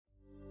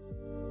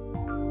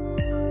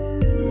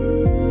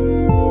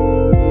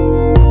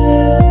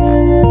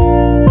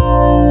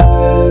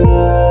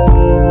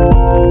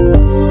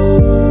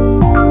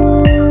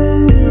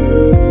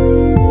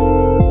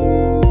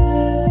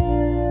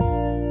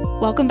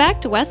back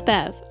to West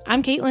Bev.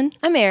 I'm Caitlin.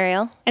 I'm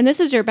Ariel. And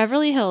this is your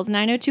Beverly Hills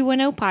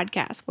 90210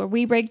 podcast, where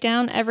we break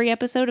down every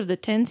episode of the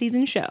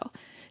 10-season show.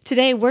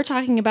 Today, we're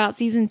talking about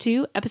Season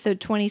 2, Episode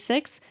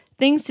 26,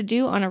 Things to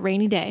Do on a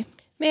Rainy Day.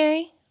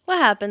 Mary, what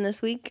happened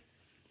this week?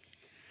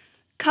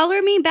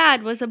 Color Me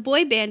Badd was a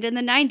boy band in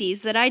the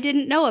 90s that I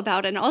didn't know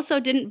about and also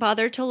didn't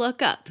bother to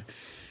look up.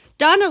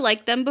 Donna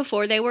liked them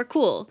before they were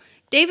cool.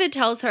 David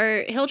tells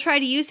her he'll try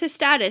to use his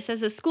status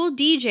as a school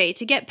DJ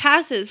to get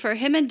passes for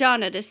him and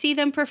Donna to see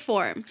them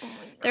perform.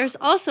 There's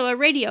also a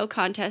radio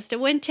contest to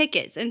win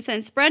tickets, and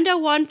since Brenda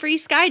won free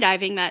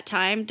skydiving that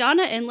time,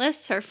 Donna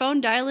enlists her phone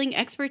dialing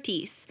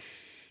expertise.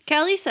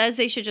 Kelly says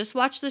they should just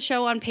watch the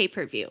show on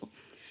pay-per-view.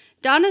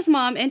 Donna's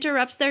mom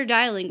interrupts their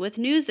dialing with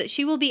news that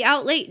she will be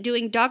out late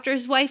doing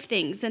doctor's wife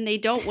things and they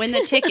don't win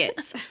the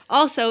tickets.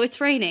 Also, it's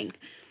raining.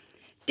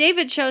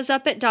 David shows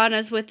up at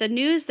Donna's with the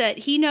news that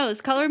he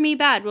knows Color Me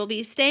Badd will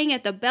be staying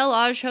at the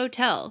Bellage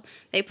Hotel.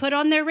 They put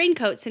on their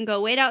raincoats and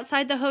go wait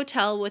outside the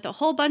hotel with a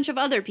whole bunch of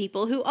other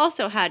people who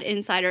also had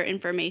insider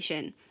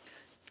information.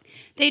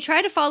 They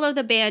try to follow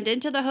the band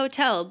into the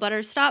hotel, but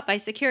are stopped by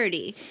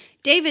security.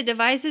 David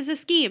devises a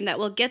scheme that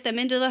will get them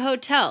into the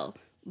hotel,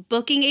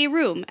 booking a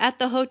room at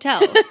the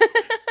hotel.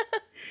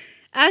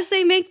 As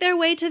they make their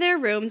way to their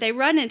room, they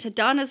run into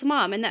Donna's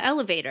mom in the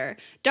elevator.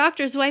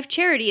 Doctor's Wife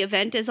charity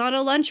event is on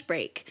a lunch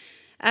break.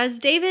 As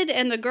David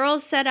and the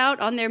girls set out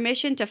on their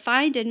mission to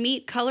find and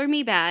meet Color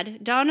Me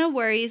Badd, Donna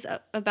worries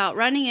about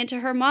running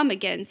into her mom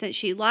again since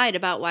she lied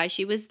about why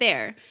she was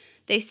there.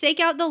 They stake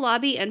out the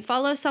lobby and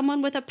follow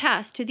someone with a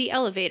pass to the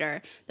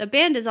elevator. The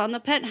band is on the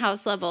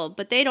penthouse level,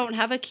 but they don't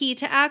have a key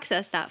to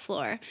access that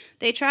floor.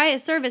 They try a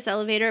service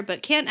elevator,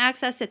 but can't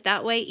access it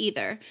that way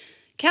either.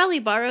 Kelly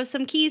borrows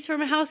some keys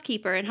from a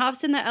housekeeper and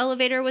hops in the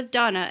elevator with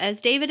Donna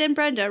as David and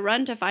Brenda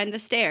run to find the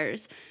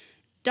stairs.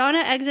 Donna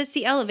exits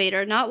the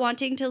elevator, not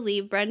wanting to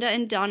leave Brenda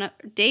and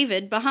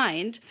David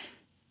behind.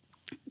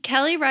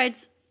 Kelly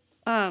rides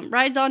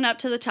on up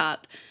to the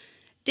top.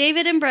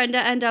 David and Brenda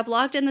end up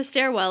locked in the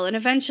stairwell and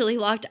eventually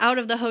locked out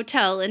of the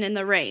hotel and in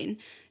the rain.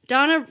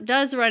 Donna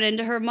does run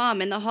into her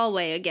mom in the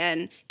hallway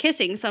again,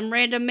 kissing some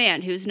random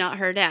man who's not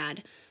her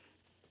dad.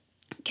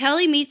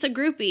 Kelly meets a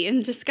groupie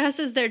and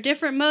discusses their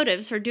different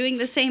motives for doing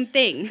the same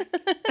thing.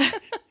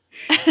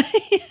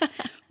 Yeah.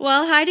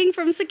 While hiding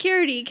from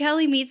security,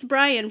 Kelly meets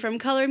Brian from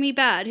Color Me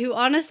Badd, who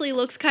honestly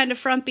looks kind of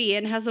frumpy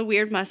and has a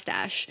weird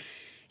mustache.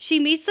 She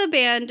meets the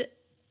band,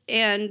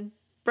 and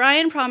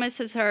Brian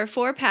promises her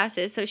 4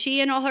 passes so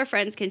she and all her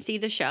friends can see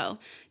the show.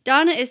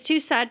 Donna is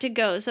too sad to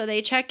go, so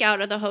they check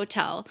out of the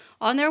hotel.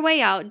 On their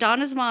way out,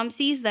 Donna's mom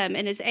sees them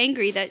and is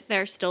angry that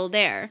they're still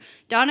there.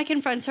 Donna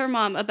confronts her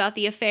mom about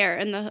the affair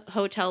in the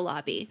hotel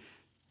lobby.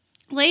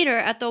 Later,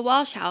 at the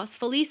Walsh house,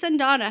 Felice and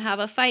Donna have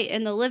a fight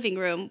in the living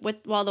room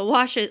while the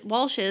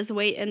Walshes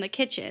wait in the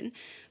kitchen.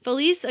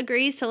 Felice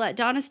agrees to let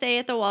Donna stay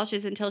at the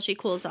Walshes until she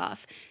cools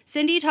off.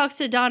 Cindy talks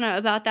to Donna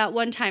about that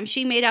one time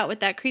she made out with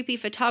that creepy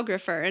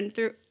photographer, and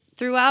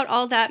throughout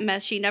all that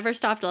mess, she never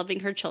stopped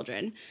loving her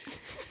children.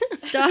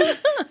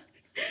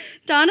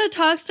 Donna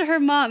talks to her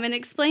mom and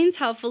explains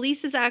how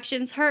Felice's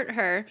actions hurt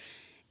her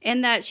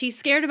and that she's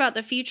scared about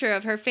the future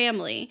of her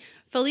family.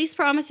 Felice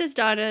promises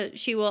Donna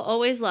she will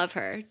always love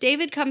her.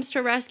 David comes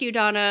to rescue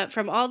Donna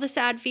from all the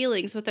sad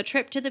feelings with a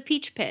trip to the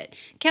Peach Pit.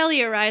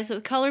 Kelly arrives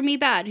with Color Me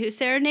Badd, who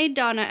serenade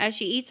Donna as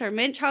she eats her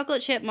mint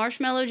chocolate chip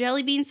marshmallow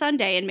jelly bean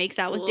sundae and makes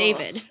out with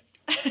David.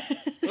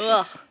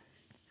 Ugh.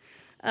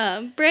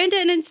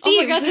 Brandon and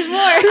Steve. Oh my God, there's more.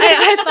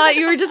 I thought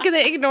you were just going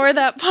to ignore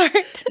that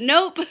part.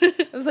 Nope.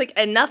 I was like,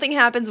 and nothing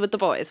happens with the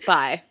boys.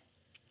 Bye.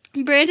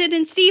 Brandon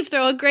and Steve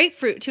throw a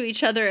grapefruit to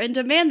each other and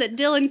demand that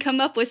Dylan come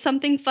up with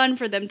something fun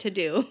for them to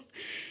do.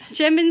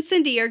 Jim and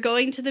Cindy are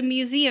going to the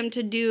museum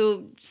to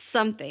do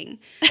something.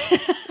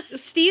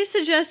 Steve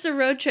suggests a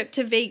road trip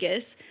to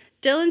Vegas.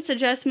 Dylan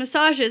suggests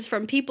massages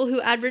from people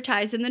who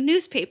advertise in the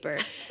newspaper.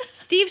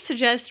 Steve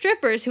suggests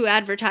strippers who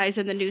advertise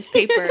in the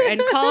newspaper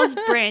and calls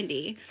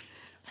Brandy.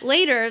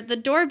 Later, the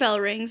doorbell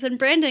rings and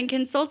Brandon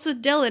consults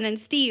with Dylan and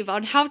Steve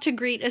on how to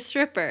greet a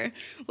stripper.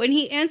 When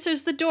he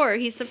answers the door,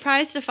 he's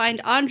surprised to find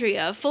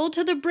Andrea full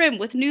to the brim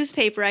with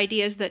newspaper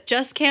ideas that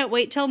just can't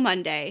wait till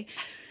Monday.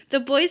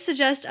 The boys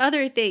suggest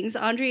other things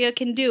Andrea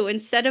can do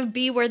instead of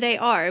be where they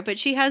are, but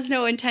she has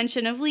no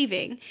intention of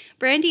leaving.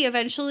 Brandy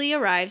eventually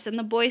arrives and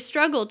the boys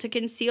struggle to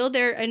conceal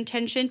their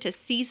intention to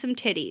see some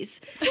titties.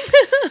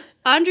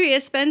 Andrea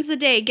spends the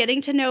day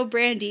getting to know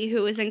Brandy,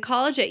 who is in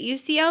college at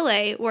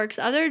UCLA, works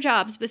other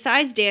jobs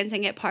besides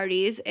dancing at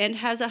parties, and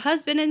has a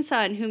husband and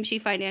son whom she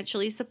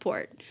financially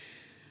supports.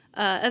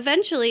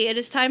 Eventually, it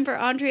is time for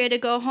Andrea to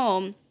go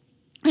home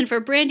and for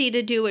Brandy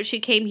to do what she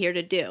came here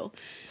to do.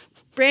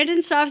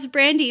 Brandon stops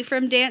Brandy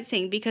from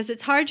dancing because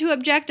it's hard to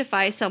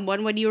objectify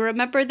someone when you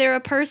remember they're a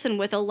person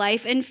with a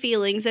life and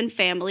feelings and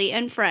family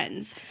and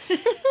friends.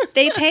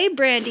 They pay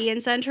Brandy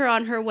and send her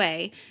on her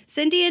way.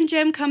 Cindy and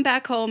Jim come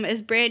back home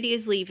as Brandy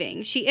is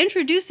leaving. She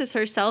introduces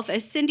herself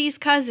as Cindy's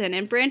cousin,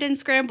 and Brandon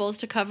scrambles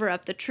to cover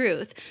up the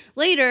truth.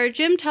 Later,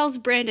 Jim tells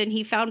Brandon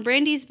he found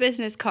Brandy's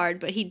business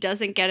card, but he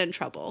doesn't get in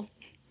trouble.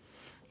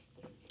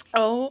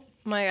 Oh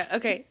my God.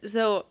 Okay,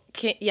 so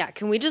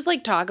can we just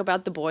like talk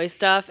about the boy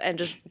stuff and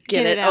just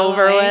get it it out of the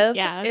over way? with?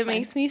 Yeah, that's it fine.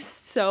 makes me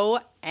so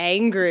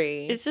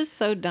angry. It's just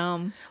so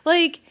dumb.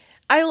 Like,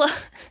 I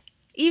love,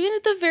 even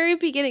at the very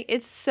beginning,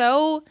 it's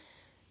so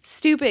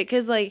stupid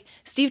because, like,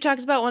 Steve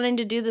talks about wanting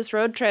to do this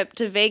road trip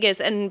to Vegas,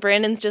 and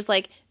Brandon's just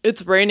like,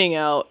 it's raining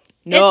out.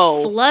 It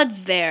No.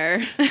 floods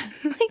there.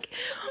 Like,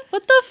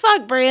 what the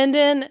fuck,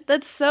 Brandon?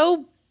 That's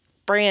so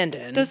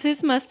Brandon. Does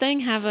his Mustang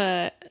have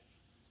a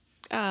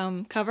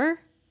cover?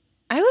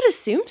 I would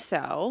assume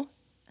so.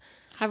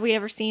 Have we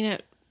ever seen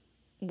it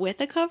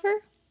with a cover?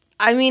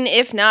 I mean,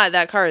 if not,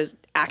 that car is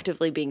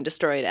actively being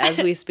destroyed as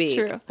we speak.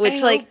 True. Which,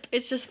 I like, hope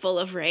it's just full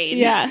of rain.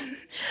 Yeah.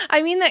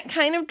 I mean, that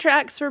kind of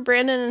tracks for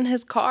Brandon and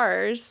his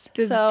cars.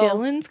 Does so.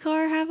 Dylan's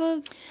car have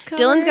a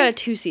cover? Dylan's got a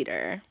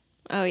 2-seater.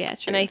 Oh, yeah,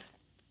 true. And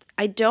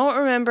I don't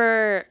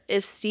remember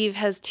if Steve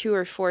has 2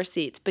 or 4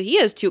 seats, but he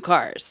has 2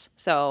 cars.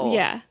 So,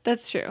 yeah,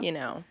 that's true. you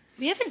know.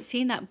 We haven't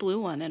seen that blue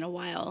one in a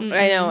while.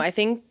 I know.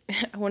 I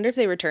wonder if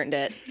they returned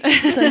it.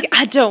 Like,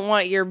 I don't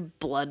want your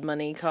blood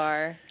money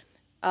car.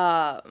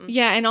 Yeah,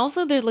 and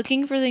also they're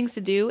looking for things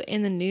to do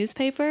in the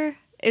newspaper.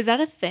 Is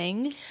that a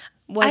thing?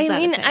 Was that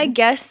a thing? I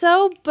guess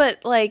so, but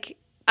like,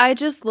 I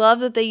just love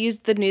that they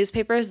used the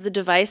newspaper as the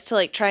device to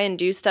like try and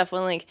do stuff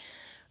when like,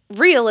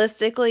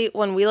 realistically,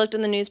 when we looked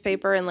in the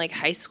newspaper in like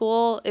high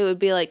school, it would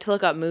be like to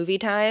look up movie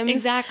times.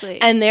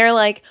 Exactly. And they're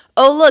like,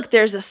 oh, look,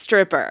 there's a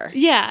stripper.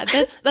 Yeah,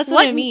 that's what I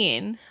What-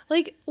 mean.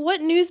 Like, what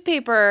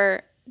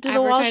newspaper do the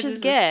Advertises Walshes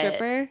a get?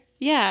 stripper?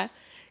 Yeah.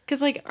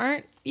 Because, like,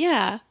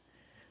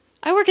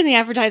 I work in the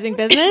advertising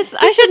business.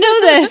 I should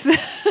know this.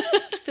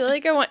 I feel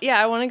like I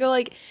want to go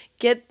like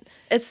get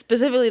it's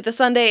specifically the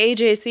Sunday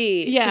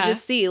AJC Yeah. to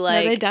just see No,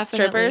 like they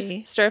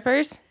definitely-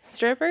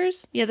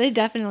 strippers. Yeah, they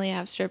definitely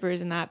have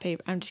strippers in that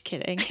paper. I'm just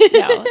kidding.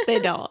 No, they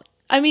don't.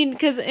 I mean,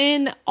 because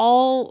in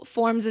all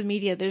forms of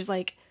media, there's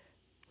like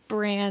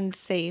brand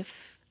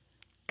safe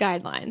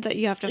guidelines that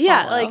you have to follow.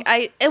 Yeah, like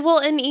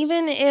and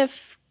even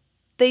if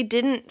they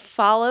didn't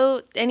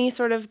follow any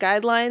sort of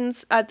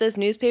guidelines at this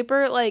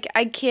newspaper, like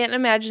I can't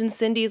imagine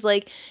Cindy's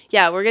like,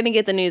 yeah, we're gonna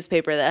get the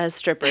newspaper that has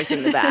strippers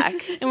in the back.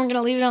 and we're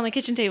gonna leave it on the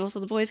kitchen table so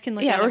the boys can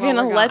look Yeah, at it. we're while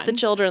gonna we're let gone. the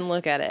children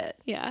look at it.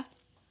 Yeah.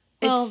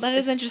 Well, that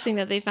is interesting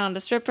that they found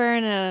a stripper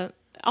and a.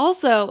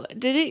 Also,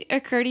 did it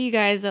occur to you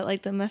guys that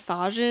like the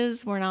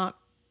massages were not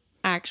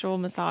actual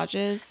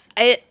massages?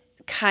 It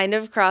kind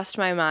of crossed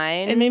my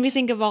mind. It made me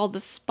think of all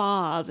the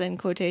spas in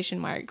quotation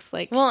marks.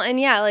 Like, Well, and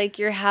yeah, like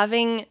you're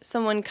having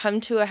someone come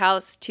to a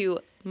house to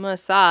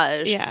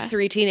massage Yeah.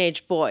 3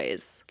 teenage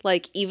boys.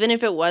 Like, even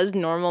if it was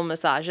normal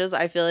massages,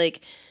 I feel like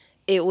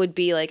it would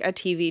be like a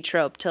TV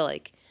trope to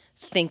like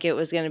think it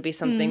was going to be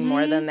something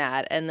more than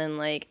that. And then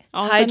like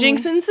All of a sudden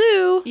hijinks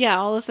ensue. yeah,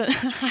 all of a sudden,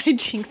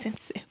 hijinks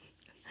ensue.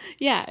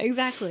 Yeah,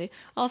 exactly.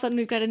 All of a sudden,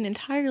 we've got an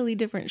entirely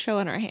different show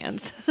on our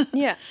hands.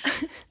 Yeah.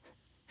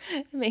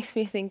 It makes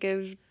me think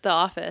of The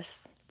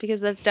Office because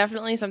that's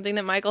definitely something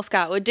that Michael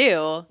Scott would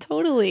do.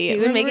 Totally. He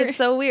would make it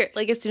so weird.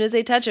 Like, as soon as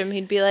they touch him,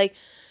 he'd be like,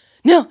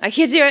 no, I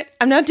can't do it.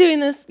 I'm not doing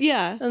this.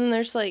 Yeah. And then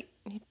there's like,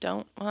 you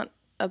don't want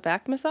a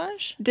back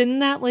massage? Didn't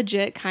that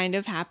legit kind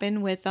of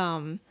happen with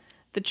the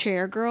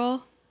chair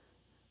girl?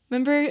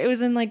 Remember, it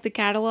was in like the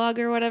catalog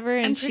or whatever,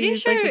 and I'm she pretty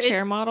was sure like the it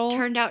chair model.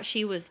 Turned out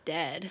she was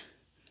dead.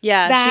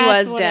 Yeah, That's she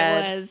was what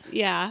dead. It was.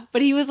 Yeah,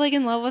 but he was like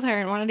in love with her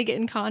and wanted to get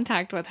in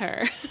contact with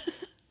her.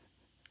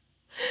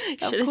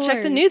 Should have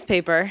checked the course.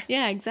 newspaper.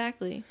 Yeah,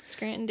 exactly.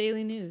 Scranton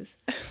Daily News.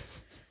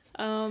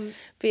 But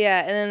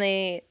yeah, and then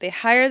they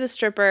hire the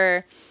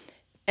stripper,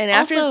 and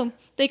after Also,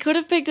 they could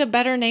have picked a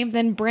better name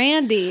than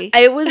Brandy.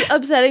 it was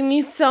upsetting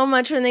me so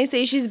much when they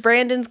say she's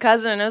Brandon's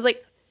cousin. I was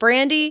like,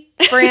 Brandy,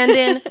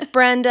 Brandon,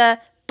 Brenda,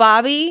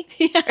 Bobby.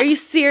 Are you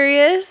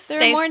serious? There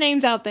are They- more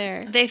names out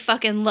there. They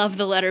fucking love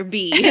the letter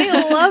B.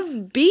 I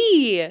love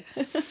B.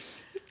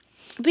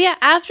 But yeah,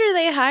 after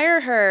they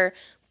hire her,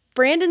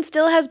 Brandon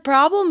still has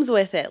problems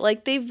with it.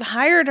 Like, they've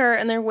hired her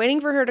and they're waiting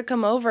for her to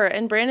come over,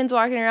 and Brandon's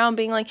walking around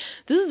being like,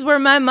 this is where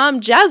my mom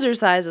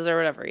jazzercises, or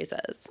whatever he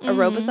says.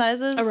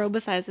 Aerobicizes?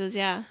 Aerobicizes,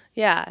 yeah.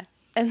 Yeah.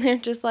 And they're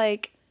just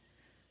like,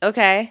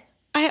 okay.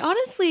 I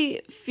honestly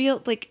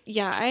feel like,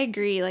 yeah, I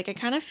agree. Like, I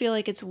kind of feel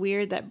like it's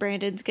weird that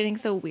Brandon's getting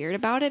so weird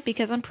about it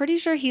because I'm pretty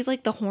sure he's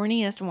like the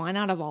horniest one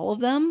out of all of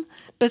them,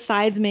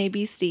 besides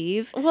maybe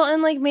Steve. Well,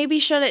 and like maybe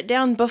shut it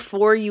down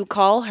before you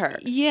call her.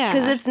 Yeah.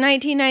 Because it's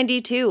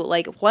 1992.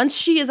 Like, once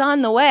she is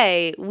on the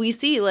way, we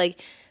see like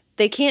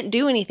they can't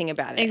do anything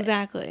about it.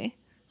 Exactly.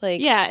 Like,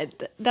 Yeah,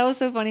 that was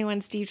so funny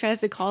when Steve tries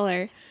to call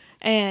her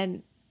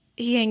and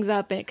he hangs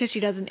up because she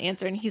doesn't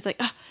answer and he's like,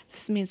 oh,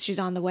 this means she's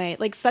on the way.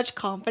 Like, such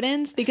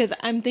confidence because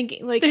I'm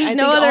thinking like There's I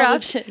no think other all the-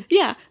 option.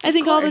 Yeah, I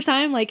think all the course.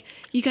 time, like,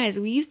 you guys,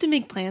 we used to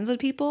make plans with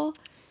people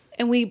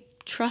and we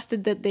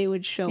trusted that they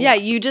would show Yeah,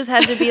 up you just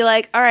had to be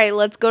like, all right,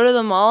 let's go to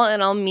the mall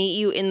and I'll meet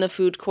you in the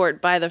food court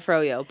by the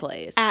Froyo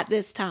place. at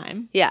this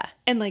time. Yeah.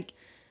 And like,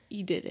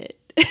 you did it.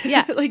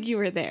 Yeah. Like, you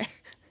were there.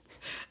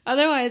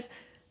 Otherwise,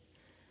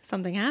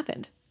 something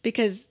happened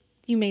because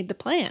you made the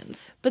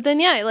plans. But then,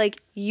 yeah,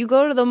 like you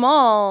go to the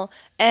mall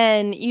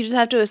And you just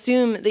have to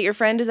assume that your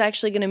friend is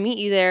actually going to meet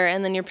you there.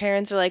 And then your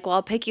parents are like, well,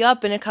 I'll pick you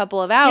up in a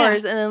couple of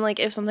hours. And then, like,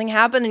 if something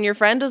happened and your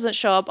friend doesn't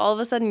show up, all of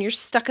a sudden you're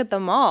stuck at the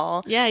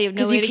mall. Yeah, you have no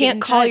because way you to get can't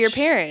in call your touch.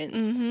 parents.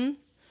 Mm-hmm.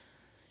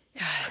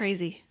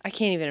 Crazy. I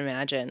can't even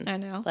imagine. I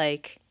know.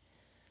 Like,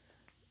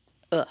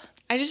 ugh.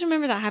 I just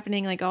remember that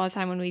happening like all the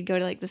time when we'd go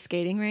to like the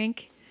skating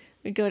rink.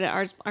 We'd go to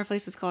our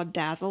place was called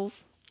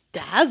Dazzles.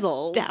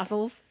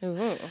 Dazzles.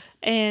 Ooh.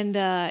 And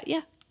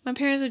yeah, my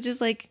parents would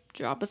just like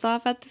drop us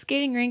off at the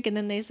skating rink, and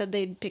then they said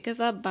they'd pick us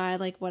up by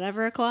like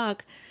whatever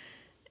o'clock.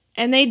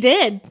 And they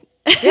did.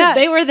 Yeah.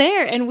 They were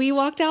there, and we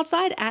walked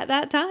outside at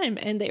that time,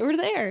 and they were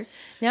there.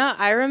 Yeah,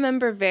 I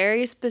remember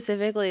very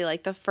specifically,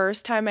 like, the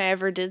first time I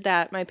ever did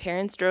that, my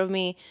parents drove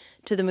me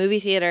to the movie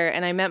theater,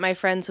 and I met my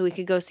friend so we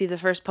could go see the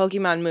first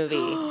Pokemon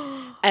movie.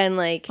 And,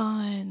 like,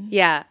 Fun.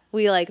 yeah,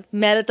 we, like,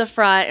 met at the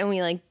front, and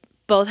we, like,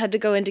 both had to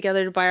go in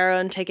together to buy our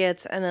own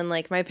tickets. And then,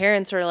 like, my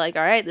parents were like,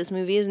 all right, this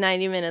movie is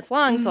 90 minutes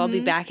long, so I'll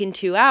be back in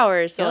 2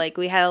 hours. So, Yep. like,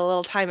 we had a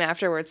little time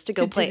afterwards to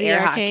go play the air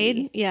arcade.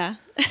 hockey. Yeah.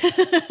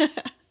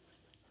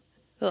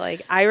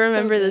 Like, I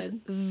remember this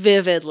good.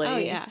 vividly. Oh,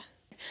 yeah.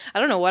 I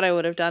don't know what I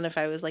would have done if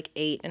I was like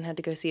 8 and had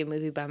to go see a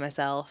movie by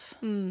myself.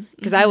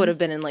 Because I would have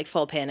been in like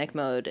full panic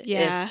mode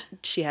Yeah. if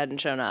she hadn't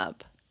shown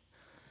up.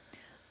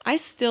 I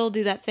still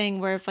do that thing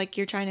where if like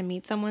you're trying to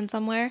meet someone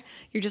somewhere,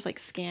 you're just like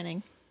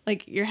scanning.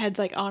 Like your head's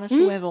like on a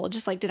swivel.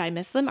 Just like, did I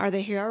miss them? Are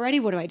they here already?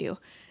 What do I do?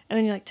 And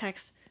then you like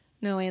text,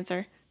 no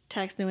answer.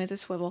 Text, no answer.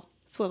 Swivel,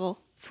 swivel,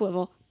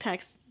 swivel.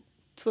 Text,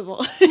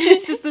 swivel.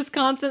 It's just this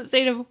constant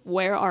state of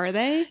where are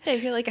they? Yeah,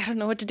 you're like, I don't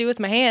know what to do with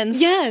my hands.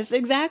 Yes,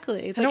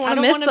 exactly. It's I don't like, wanna I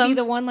don't miss want to be them.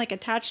 the one like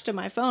attached to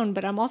my phone,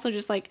 but I'm also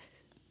just like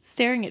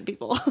staring at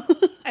people.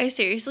 I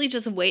seriously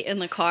just wait in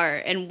the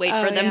car and wait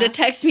Oh, for them yeah. to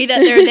text me that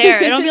they're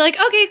there. And I'll be like,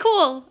 okay,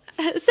 cool.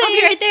 I'll be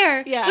Same. right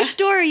there. Yeah. Which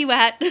door are you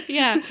at?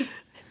 Yeah.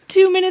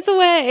 2 minutes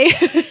away.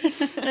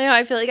 I know,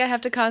 I feel like I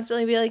have to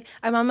constantly be like,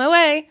 I'm on my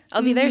way.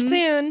 I'll be there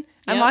soon.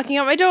 I'm Yep. walking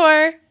out my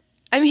door.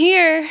 I'm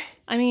here.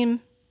 I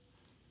mean,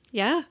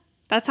 yeah,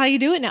 that's how you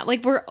do it now.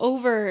 Like, we're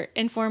over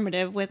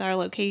informative with our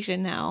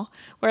location now.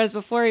 Whereas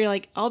before, you're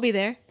like, I'll be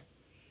there.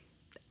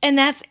 And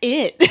that's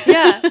it.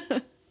 Yeah.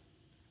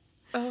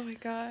 Oh my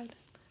God.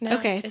 No,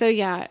 Okay, so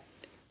yeah,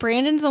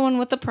 Brandon's the one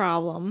with the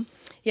problem.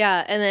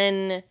 yeah, and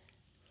then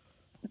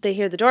they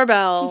hear the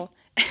doorbell,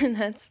 and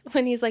that's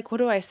when he's like, what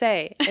do I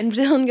say? And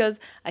Dylan goes,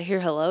 I hear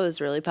hello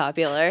is really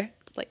popular.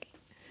 It's like,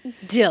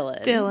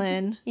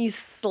 Dylan. You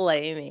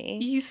slay me.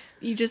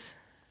 You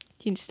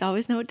just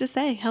always know what to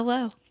say.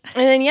 Hello.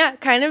 And then, yeah,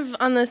 kind of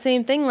on the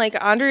same thing, like,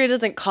 Andrea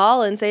doesn't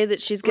call and say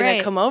that she's going Right.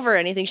 to come over or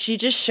anything. She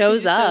just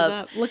shows She just shows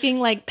up. looking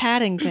like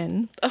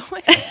Paddington. Oh,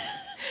 my God.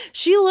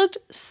 She looked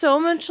so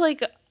much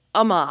like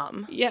a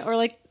mom. Yeah, or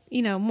like,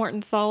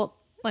 Morton Salt,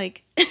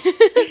 like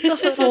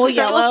full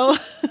yellow.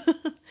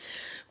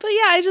 But,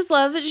 yeah, I just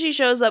love that she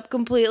shows up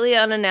completely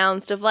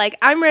unannounced of, like,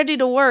 I'm ready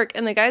to work.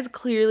 And the guys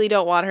clearly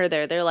don't want her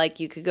there. They're like,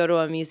 you could go to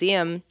a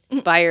museum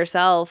by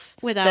yourself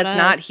Without that's us.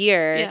 not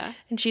here. Yeah.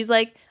 And she's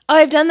like, oh,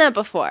 I've done that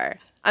before.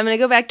 I'm going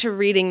to go back to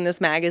reading this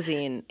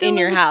magazine in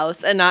your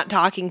house and not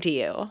talking to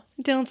you.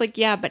 Dylan's like,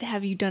 yeah, but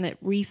have you done it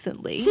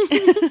recently?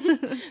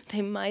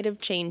 They might have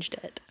changed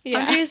it.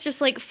 Yeah. Andrea's just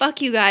like,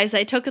 fuck you guys.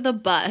 I took the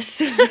bus.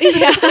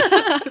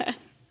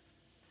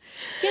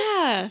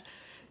 Yeah.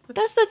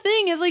 That's the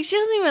thing, is like she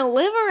doesn't even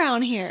live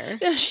around here.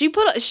 She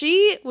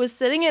was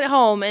sitting at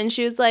home and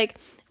she was like,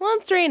 well,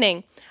 it's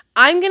raining.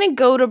 I'm going to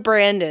go to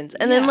Brandon's.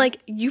 And then, Yeah. like,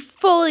 you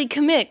fully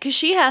commit because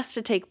she has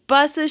to take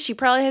buses. She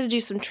probably had to do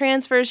some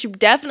transfers. She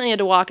definitely had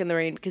to walk in the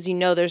rain because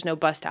there's no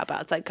bus stop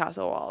outside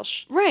Casa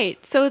Walsh.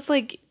 Right. So it's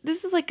like,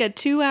 this is like a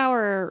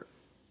 2-hour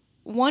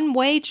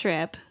one-way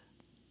trip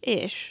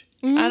ish.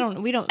 I don't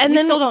know. We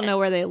still don't know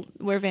where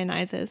Van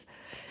Nuys is.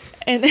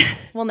 And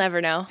We'll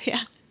never know.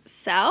 yeah.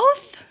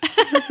 South?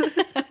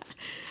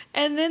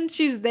 And then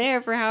she's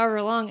there for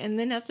however long and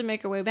then has to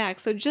make her way back.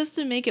 So just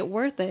to make it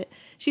worth it,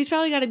 she's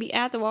probably got to be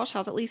at the Walsh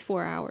house at least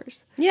 4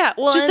 hours. Yeah,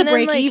 well, Just and to then,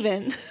 break like,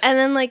 even. And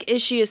then, like,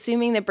 is she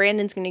assuming that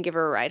Brandon's going to give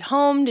her a ride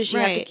home? Does she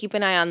have to Right. keep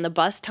an eye on the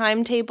bus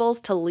timetables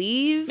to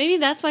leave? Maybe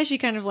that's why she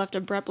kind of left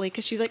abruptly,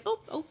 because she's like,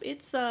 oh,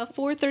 it's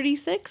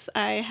 4:36.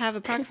 I have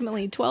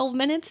approximately 12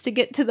 minutes to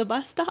get to the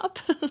bus stop.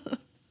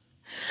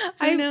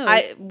 Who knows?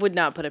 I would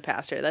not put it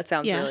past her. That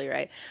sounds Yeah. really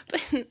right.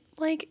 But,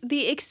 like,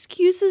 the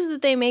excuses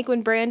that they make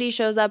when Brandy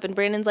shows up and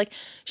Brandon's like,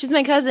 she's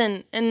my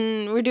cousin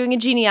and we're doing a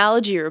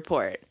genealogy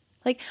report.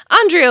 Like,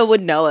 Andrea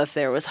would know if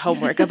there was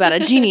homework about a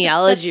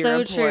genealogy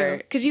That's so true. report.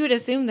 Because you would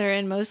assume they're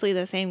in mostly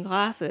the same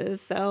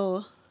classes,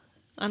 so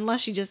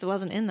unless she just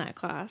wasn't in that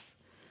class.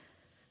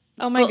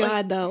 Oh my But, like-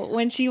 God, though.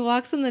 When she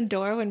walks in the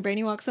door, when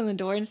Brandy walks in the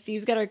door and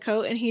Steve's got her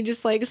coat and he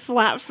just like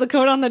slaps the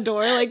coat on the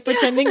door, like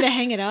pretending to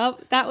hang it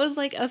up. That was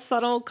like a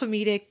subtle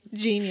comedic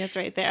genius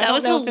right there. I That don't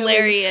was know if it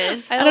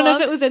hilarious. I don't know if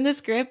loved it was in the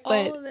script, all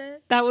but of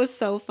it. that was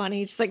so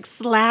funny. Just like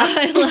slap.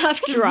 I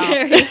laughed Drop.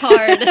 very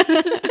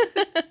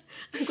hard.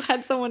 I'm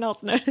glad someone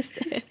else noticed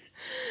it.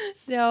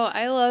 No,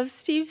 I love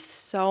Steve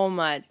so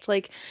much.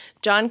 Like,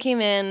 John came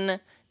in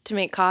to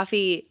make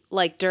coffee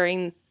like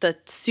during the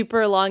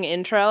super long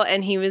intro,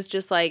 and he was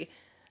just like,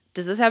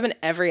 does this happen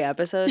every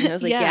episode? And I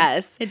was like,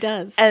 yes. It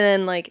does. And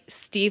then like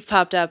Steve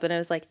popped up and I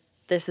was like,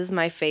 this is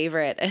my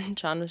favorite. And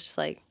John was just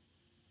like,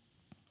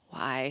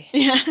 why?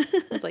 Yeah.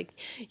 I was like,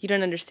 you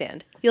don't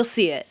understand. You'll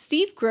see it.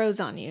 Steve grows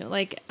on you.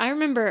 Like, I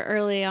remember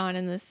early on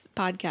in this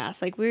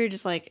podcast, like, we were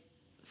just like,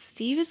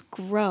 Steve is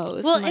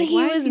gross. Well, like, and he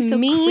why is was he so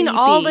mean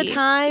all the creepy?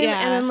 time. Yeah.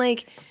 And then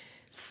like,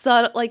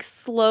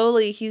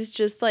 slowly, he's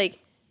just like,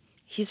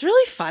 he's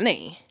really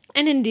funny.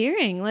 And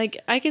endearing. Like,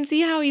 I can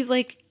see how he's,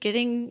 like,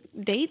 getting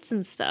dates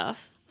and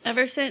stuff.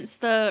 Ever since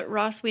the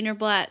Ross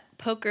Wienerblatt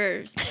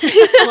poker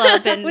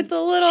club and With the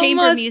little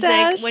chamber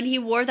mustache. music, when he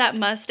wore that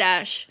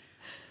mustache,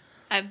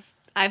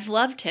 I've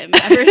loved him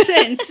ever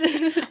since.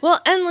 Well,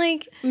 and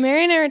like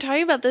Mary and I were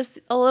talking about this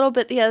a little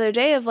bit the other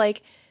day of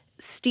like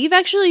Steve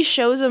actually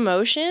shows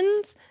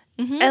emotions.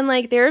 And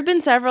like there have been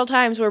several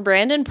times where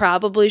Brandon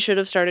probably should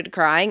have started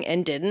crying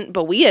and didn't,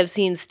 but we have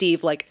seen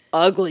Steve like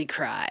ugly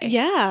cry.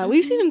 Yeah,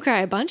 we've seen him cry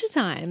a bunch of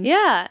times.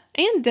 Yeah.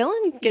 And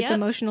Dylan gets Yep.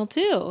 emotional,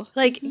 too.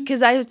 Like,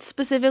 because I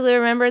specifically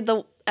remembered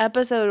the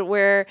episode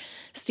where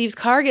Steve's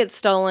car gets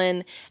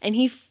stolen and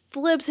he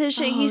flips his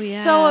shit. Oh, He's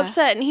so yeah.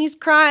 upset and he's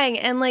crying.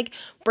 And like,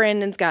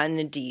 Brandon's gotten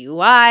a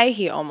DUI.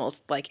 He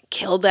almost like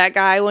killed that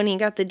guy when he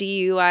got the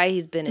DUI.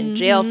 He's been in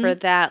jail for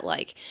that.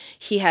 Like,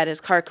 he had his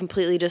car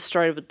completely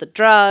destroyed with the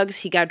drugs.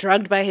 He got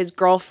drugged by his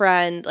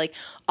girlfriend. Like,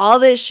 all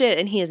this shit.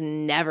 And he has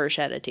never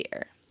shed a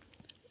tear.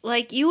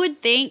 Like, you would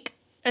think,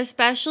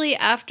 especially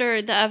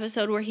after the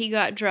episode where he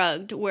got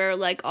drugged, where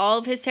like all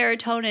of his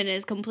serotonin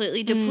is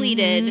completely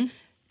depleted,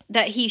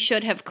 that he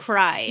should have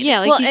cried. Yeah,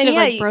 like he should have,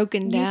 like, you-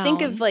 broken down. You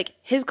think of, like,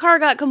 his car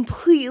got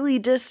completely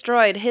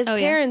destroyed. His Oh,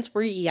 yeah. parents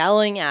were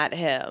yelling at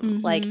him.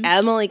 Like,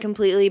 Emily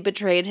completely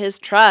betrayed his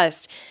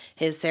trust.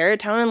 His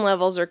serotonin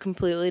levels are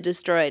completely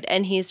destroyed.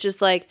 And he's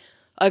just like,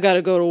 I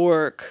gotta go to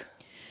work.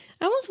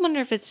 I almost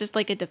wonder if it's just,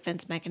 like, a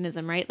defense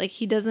mechanism, right? Like,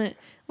 he doesn't,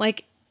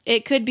 like,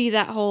 it could be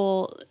that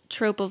whole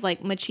trope of,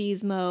 like,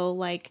 machismo,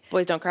 like,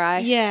 Boys don't cry.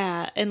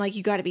 yeah, and, like,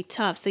 you got to be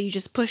tough, so you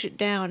just push it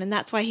down, and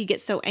that's why he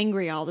gets so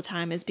angry all the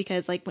time, is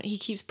because, like, when he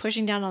keeps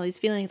pushing down all these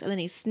feelings, and then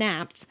he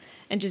snaps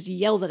and just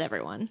yells at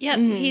everyone. Yep,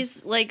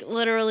 he's like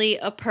literally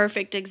a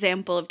perfect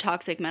example of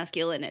toxic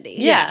masculinity.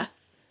 Yeah.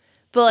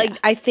 But, like,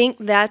 I think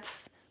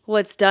that's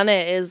what's done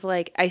it is,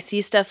 like, I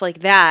see stuff like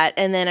that,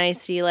 and then I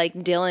see, like,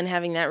 Dylan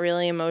having that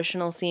really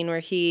emotional scene where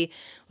he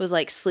was,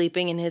 like,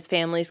 sleeping in his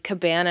family's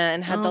cabana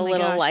and had Oh the my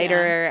little gosh,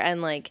 lighter,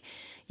 and, like,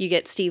 you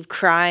get Steve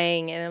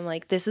crying, and I'm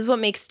like, this is what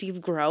makes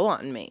Steve grow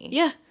on me.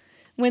 Yeah.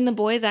 When the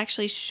boys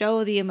actually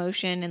show the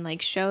emotion and,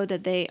 like, show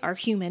that they are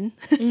human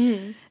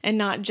and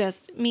not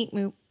just meat,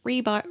 moot,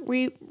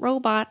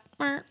 robot.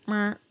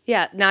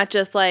 Yeah, not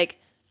just, like,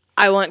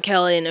 I want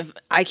Kelly, and if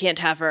I can't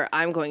have her,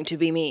 I'm going to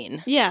be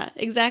mean. Yeah,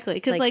 exactly.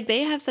 Because, Like- like,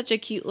 they have such a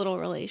cute little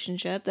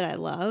relationship that I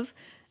love.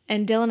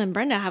 And Dylan and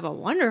Brenda have a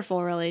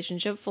wonderful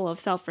relationship full of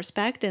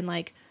self-respect and,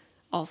 like,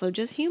 also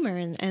just humor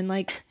and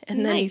like,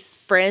 And then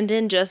nice.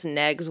 Brandon just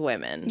negs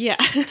women.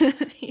 Yeah,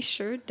 he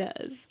sure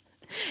does.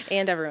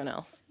 And everyone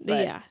else.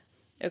 But, Yeah.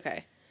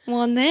 Okay.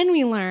 Well, and then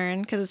we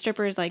learn, because the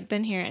stripper has, like,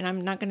 been here, and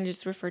I'm not going to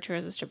just refer to her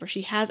as a stripper.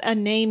 She has a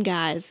name,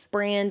 guys.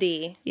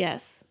 Brandy.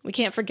 Yes, we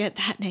can't forget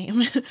that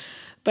name.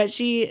 But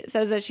she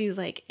says that she's,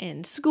 like,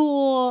 in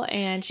school,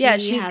 and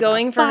she's She's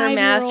going for her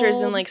master's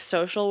in, like,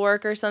 social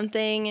work or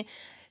something.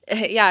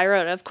 Yeah, I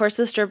wrote, of course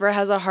the stripper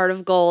has a heart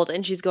of gold,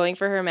 and she's going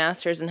for her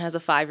master's and has a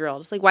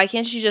 5-year-old. It's like, why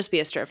can't she just be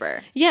a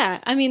stripper? Yeah,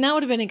 I mean, that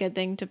would have been a good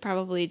thing to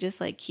probably just,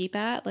 like, keep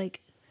at, like,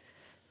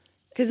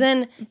 Because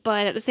then,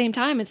 but at the same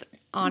time, it's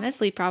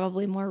honestly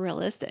probably more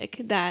realistic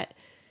that,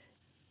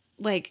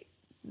 like,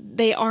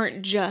 they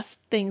aren't just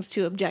things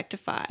to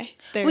objectify.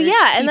 They're well,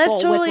 yeah, and that's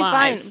people with totally fine.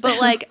 lives. But,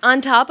 like, on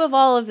top of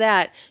all of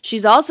that,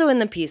 she's also in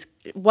the Peace,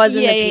 was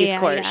in the Peace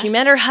Corps. yeah. She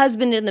met her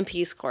husband in the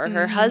Peace Corps.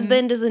 Her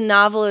husband is a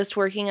novelist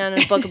working on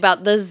a book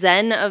about the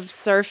zen of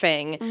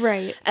surfing.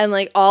 Right. And,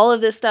 like, all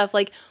of this stuff,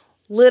 like,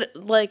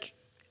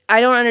 I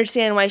don't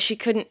understand why she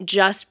couldn't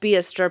just be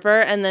a stripper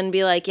and then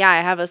be like, yeah, I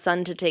have a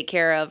son to take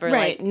care of, or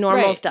Right, like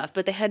normal right. stuff.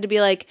 But they had to be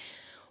like,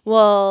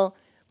 well,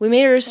 we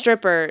made her a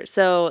stripper,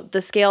 so the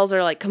scales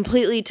are like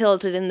completely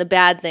tilted in the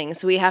bad thing.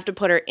 So we have to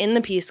put her in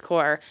the Peace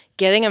Corps,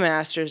 getting a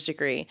master's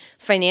degree,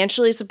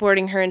 financially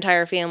supporting her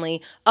entire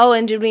family. Oh,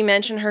 and did we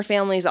mention her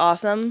family's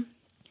awesome?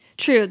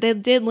 True, they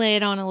did lay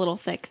it on a little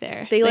thick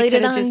there. They laid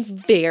it coulda on just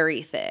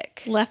very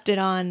thick. left it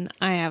on.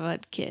 I have a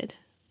kid,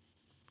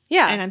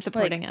 Yeah. and I'm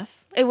supporting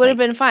us. It would have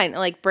been fine.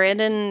 Like,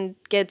 Brandon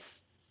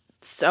gets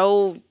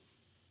so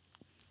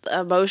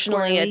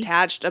emotionally Squirrely.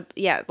 attached,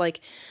 like,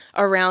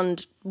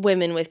 around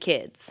women with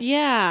kids.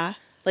 Yeah,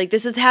 Like,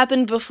 this has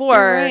happened before,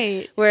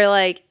 Right. where,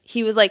 like,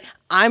 he was like,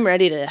 I'm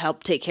ready to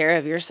help take care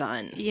of your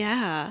son.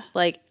 yeah.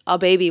 Like, a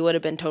baby would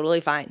have been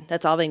totally fine.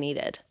 That's all they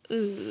needed.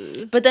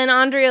 But then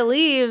Andrea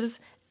leaves,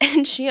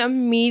 and she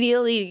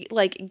immediately,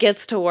 like,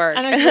 gets to work.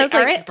 And I And was I like, was "All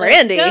like, right,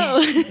 Brandy,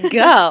 let's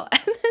go.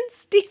 And then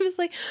Steve is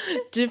like,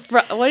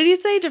 what did he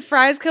say? Do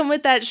fries come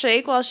with that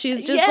shake? While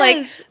she's just, like,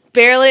 Yes.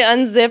 barely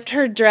unzipped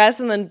her dress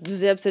and then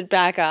zips it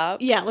back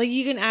up. Yeah, like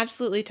you can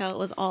absolutely tell it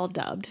was all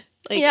dubbed.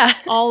 Like Yeah.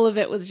 all of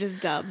it was just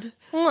dubbed.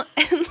 Well,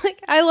 and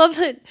like I love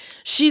that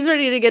she's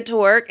ready to get to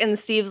work and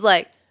Steve's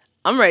like,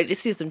 I'm ready to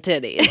see some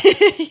titties.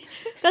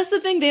 That's the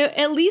thing.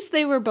 At least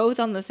they were both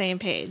on the same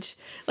page.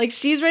 Like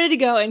she's ready to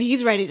go and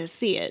he's ready to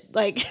see it.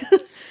 Like,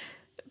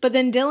 but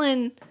then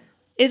Dylan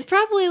is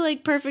probably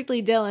like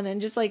perfectly Dylan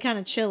and just like kind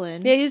of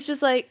chilling. Yeah, he's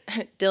just like,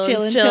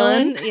 Dylan's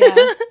chilling. chilling.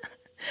 Yeah.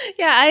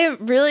 Yeah, I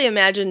really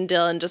imagine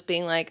Dylan just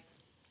being like,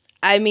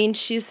 I mean,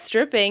 she's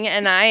stripping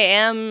and I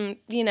am,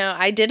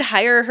 I did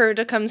hire her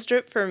to come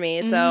strip for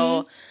me.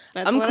 So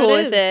That's I'm what cool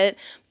it with is. it.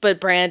 But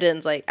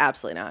Brandon's like,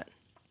 absolutely not.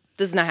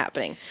 This is not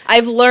happening.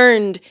 I've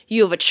learned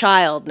you have a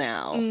child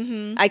now.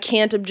 I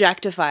can't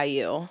objectify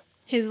you.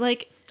 His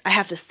like, I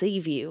have to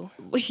save you.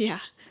 yeah,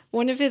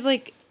 one of his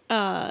like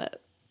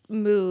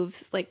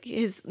moves, like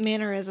his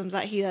mannerisms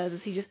that he does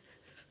is he just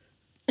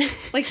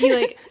like he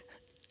like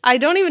I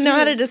don't even know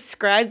how to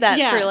describe that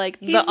Yeah. for like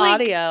He's the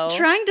like audio.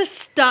 trying to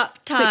stop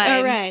time.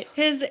 all right.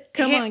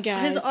 Come on,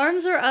 guys. His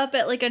arms are up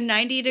at like a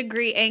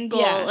 90-degree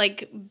angle, Yeah.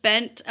 like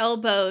bent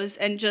elbows,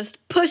 and just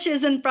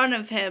pushes in front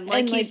of him, like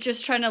And, he's like,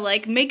 just trying to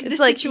like make the It's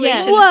like,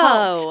 situation.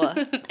 whoa.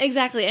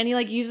 Exactly, and he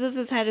like uses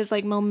his head as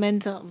like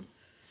momentum.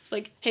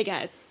 Like, hey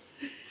guys,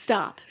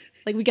 stop.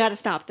 Like we got to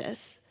stop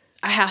this.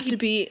 I have to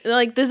be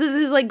like, this is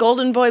his like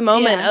golden boy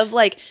moment Yeah. of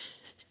like,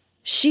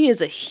 she is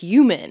a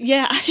human.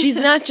 Yeah. She's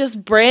not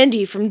just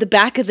Brandy from the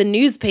back of the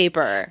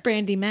newspaper.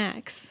 Brandy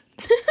Max.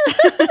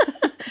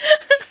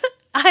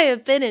 I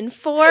have been in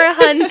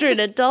 400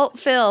 adult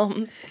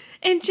films.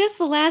 In just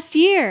the last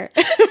year.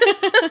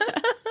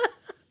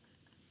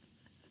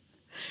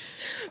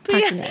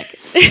 Punch yeah. neck.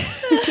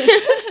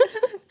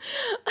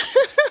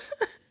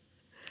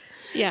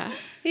 Yeah.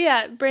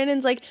 Yeah,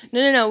 Brandon's like,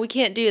 no, we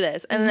can't do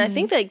this. And then I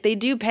think like they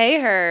do pay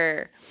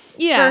her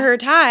Yeah. for her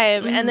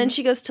time, and then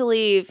she goes to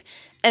leave,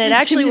 and it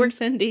actually Jim and works.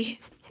 Cindy.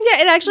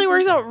 Yeah, it actually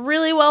works out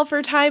really well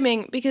for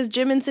timing because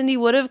Jim and Cindy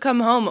would have come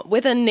home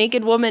with a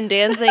naked woman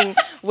dancing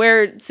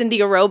where Cindy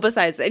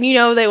aerobicizes. And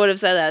they would have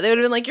said that. They would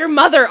have been like, your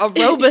mother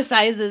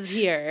aerobicizes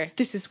here.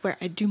 This is where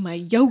I do my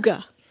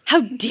yoga.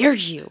 How dare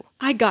you?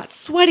 I got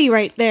sweaty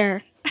right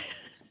there.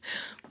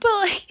 But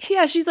like,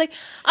 yeah, she's like,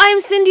 I'm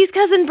Cindy's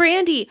cousin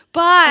Brandy.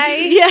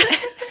 Bye. Yeah.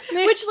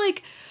 Which,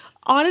 like,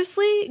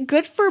 honestly,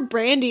 good for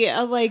Brandy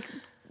of, like,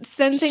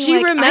 sensing, She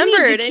like, I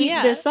remembered, need to and keep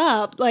yeah. this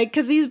up. Like,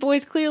 because these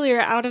boys clearly are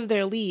out of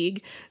their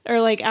league or,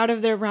 like, out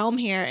of their realm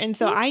here. And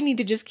so I need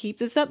to just keep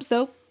this up.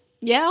 So,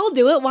 yeah, I'll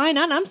do it. Why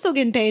not? I'm still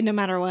getting paid no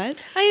matter what.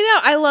 I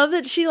know. I love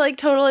that she like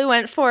totally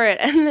went for it.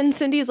 And then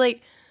Cindy's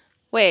like,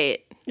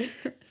 wait.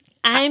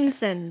 I'm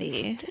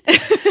Cindy.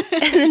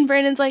 And then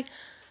Brandon's like,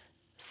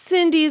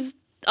 Cindy's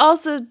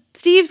also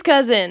Steve's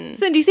cousin.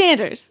 Cindy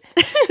Sanders.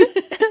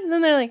 And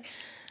then they're like,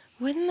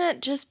 wouldn't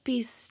that just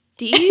be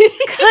Steve's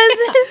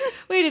cousin?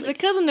 Wait, if the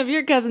cousin of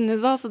your cousin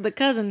is also the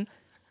cousin,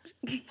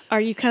 are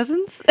you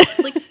cousins?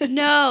 Like,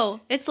 no,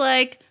 it's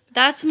like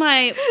that's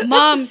my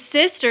mom's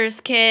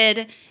sister's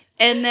kid,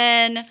 and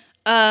then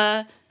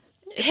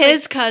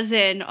his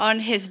cousin on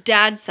his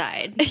dad's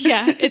side.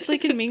 Yeah, it's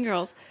like in Mean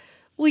Girls.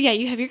 Well, yeah,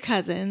 you have your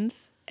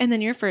cousins and then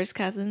your first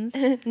cousins.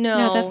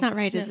 No, that's not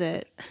right, is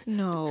it?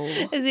 No.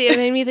 See, it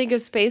made me think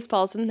of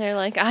Spaceballs when they're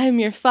like, I am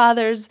your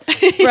father's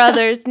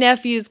brother's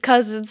nephew's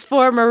cousin's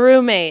former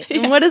roommate.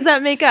 And what does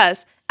that make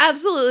us?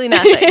 Absolutely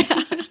nothing.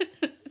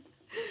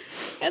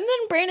 And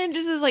then Brandon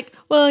just is like,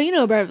 well,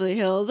 Beverly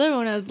Hills,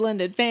 everyone has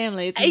blended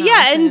families.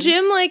 Yeah, and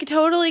Jim like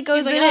totally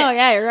goes He's like, in oh, it.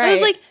 yeah, you're I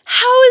was right. like,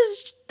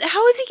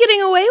 how is he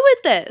getting away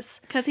with this?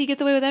 Because he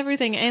gets away with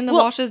everything, and the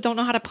Well- Walshes don't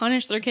know how to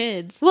punish their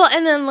kids. Well,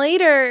 and then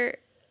later,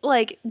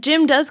 like,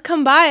 Jim does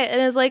come by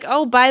and is like,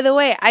 oh, by the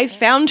way, I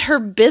found her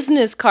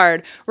business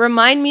card.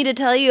 Remind me to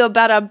tell you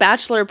about a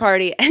bachelor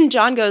party. And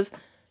John goes,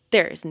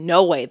 there is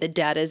no way the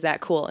dad is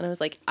that cool. And I was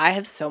like, I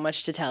have so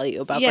much to tell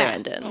you about Yeah.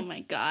 Brandon. Oh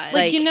my god! Like,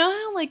 Like- you know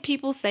how, like,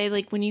 people say,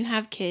 like, when you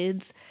have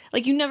kids,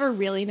 like, you never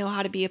really know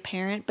how to be a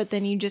parent, but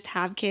then you just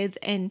have kids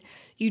and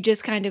you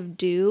just kind of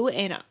do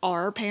and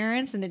are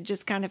parents and it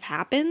just kind of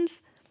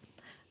happens.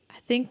 I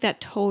think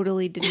that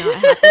totally did not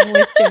happen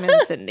with Jim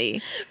and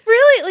Cindy.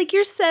 Really? Like,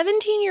 your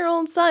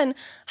 17-year-old son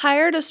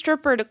hired a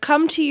stripper to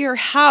come to your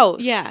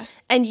house. Yeah.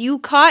 And you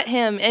caught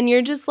him, and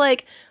you're just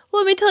like,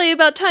 let me tell you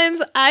about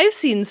times I've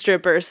seen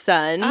strippers,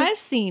 son. I've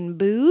seen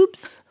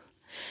boobs.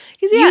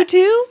 'Cause, yeah, You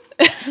too?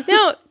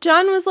 no,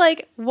 John was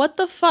like, what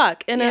the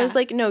fuck? And I Yeah. was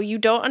like, no, you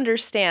don't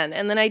understand.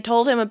 And then I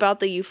told him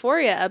about the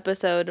Euphoria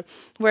episode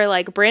where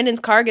like Brandon's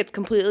car gets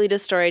completely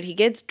destroyed. He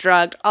gets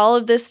drugged, all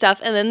of this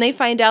stuff. And then they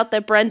find out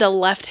that Brenda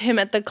left him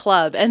at the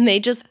club and they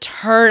just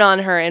turn on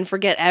her and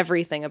forget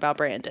everything about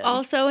Brandon.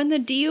 Also in the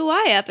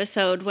DUI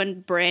episode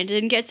when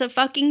Brandon gets a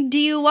fucking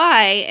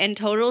DUI and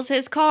totals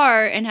his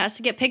car and has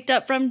to get picked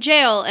up from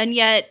jail, and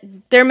yet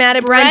They're mad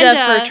at Brenda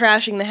Brenda- for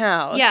trashing the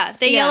house. yeah,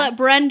 they yell Yeah. at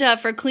Brenda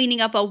for cleaning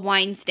up a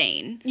wine stain.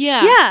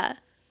 Yeah. Yeah.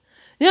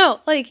 No,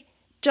 like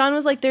John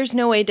was like, there's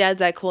no way dad's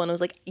that cool. And I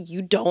was like,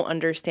 you don't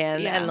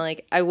understand. Yeah. And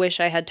like, I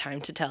wish I had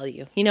time to tell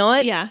you. You know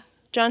what? Yeah.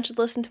 John should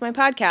listen to my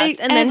podcast,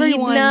 and then he'd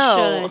Everyone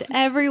know. should.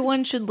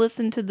 Everyone should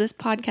listen to this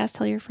podcast.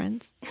 Tell your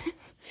friends.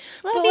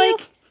 Love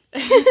But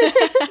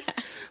you.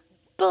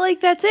 but like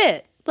that's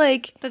it.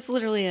 Like That's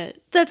literally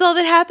it. that's all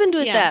that happened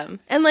with Yeah. them.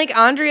 And like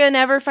Andrea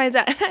never finds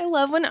out. And I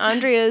love when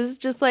Andrea is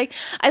just like,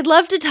 I'd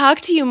love to talk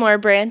to you more,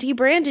 Brandy.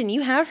 Brandon,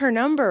 you have her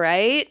number,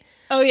 right?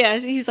 Oh yeah,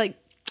 he's like,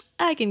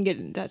 I can get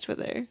in touch with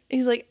her.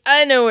 He's like,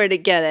 I know where to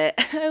get it.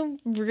 I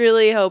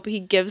really hope he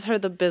gives her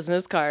the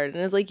business card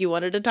and is like, you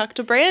wanted to talk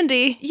to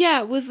Brandy.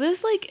 Yeah, was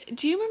this like?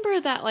 Do you remember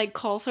that like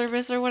call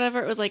service or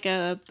whatever? It was like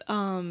a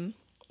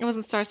It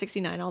wasn't Star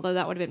 69, although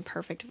that would have been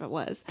perfect if it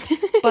was.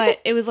 But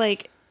it was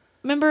like,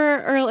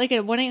 remember, or like a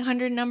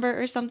 1-800 number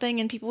or something,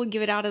 and people would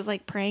give it out as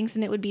like pranks,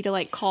 and it would be to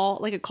like call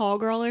like a call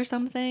girl or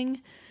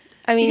something.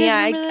 I mean, you guys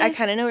yeah, remember I this?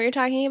 kind of know what you're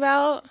talking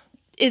about.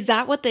 Is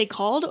that what they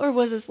called, or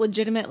was this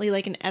legitimately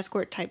like an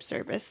escort type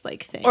service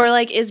like thing? Or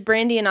like, is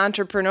Brandy an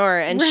entrepreneur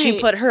and she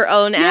Right. put her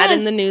own ad in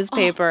Yes. the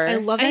newspaper? I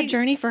love that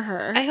journey for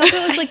her. I hope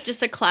it was like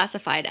just a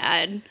classified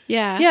ad.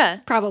 yeah, Yeah.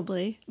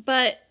 probably.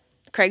 But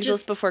Craigslist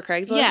Just- before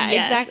Craigslist? Yeah,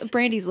 Yes. exactly.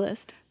 Brandy's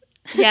list.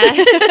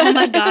 yes. Oh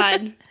my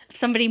God.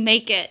 Somebody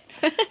make it.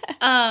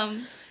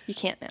 You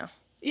can't now.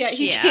 Yeah,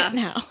 you Yeah. can't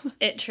now.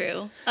 It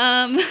true.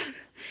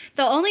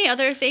 The only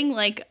other thing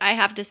like I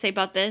have to say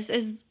about this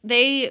is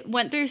they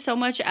went through so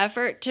much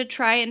effort to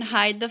try and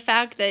hide the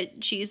fact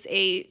that she's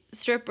a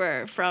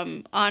stripper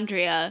from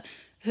Andrea,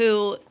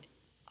 who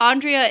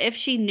Andrea, if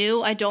she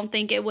knew, I don't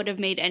think it would have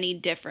made any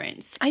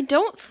difference. I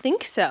don't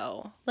think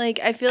so. Like,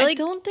 I feel I like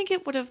don't think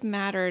it would have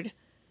mattered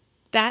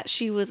that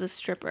she was a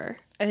stripper.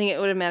 I think it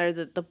would have mattered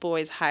that the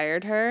boys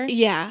hired her.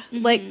 Yeah,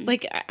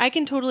 like I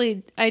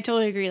totally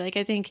agree. Like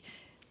I think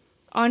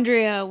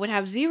Andrea would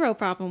have zero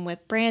problem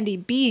with Brandy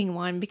being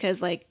one because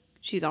like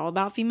she's all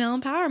about female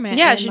empowerment.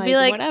 Yeah, and, she'd be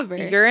like, whatever.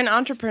 you're an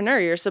entrepreneur.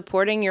 You're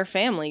supporting your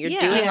family. You're Yeah.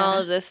 doing Yeah. all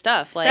of this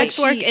stuff. Like, Sex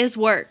work is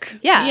work.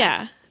 yeah.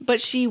 Yeah,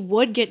 but she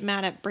would get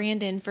mad at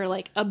Brandon for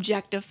like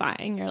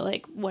objectifying or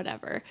like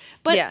whatever.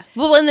 But yeah.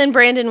 Well, and then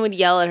Brandon would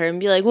yell at her and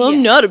be like, well, I'm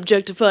Yeah. not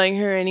objectifying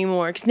her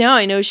anymore because now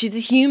I know she's a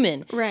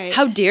human. Right.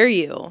 How dare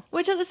you?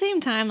 which at the same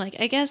time, like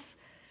I guess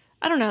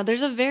I don't know.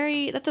 That's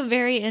a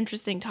very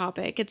interesting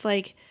topic. It's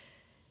like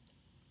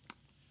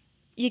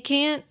you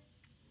can't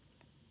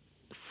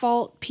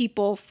fault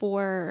people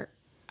for,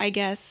 I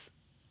guess,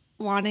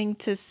 wanting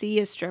to see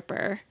a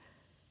stripper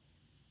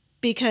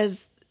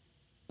because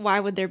why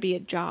would there be a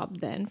job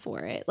then for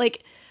it?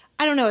 Like,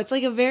 I don't know. It's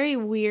like a very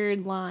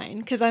weird line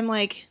because I'm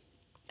like,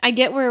 I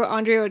get where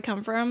Andrea would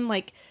come from,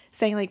 like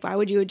saying like, why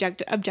would you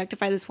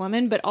objectify this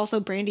woman? But also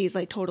Brandy's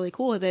like totally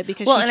cool with it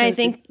because Well, she and I chose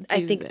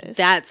to think do this.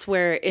 that's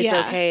where it's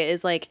Yeah. okay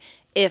is like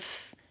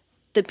if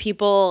the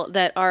people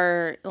that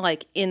are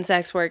like in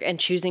sex work and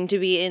choosing to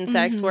be in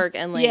sex work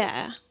and like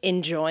Yeah.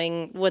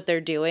 enjoying what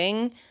they're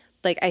doing,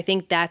 like I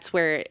think that's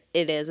where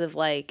it is of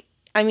like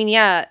I mean,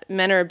 yeah,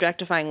 men are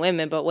objectifying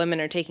women, but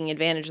women are taking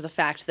advantage of the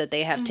fact that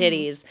they have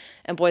titties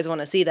and boys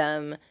want to see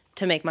them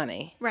to make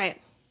money. Right.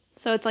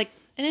 So it's like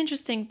an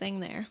interesting thing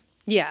there.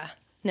 Yeah.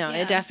 No, Yeah.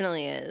 it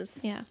definitely is.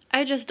 Yeah.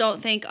 I just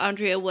don't think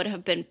Andrea would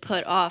have been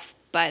put off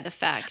by the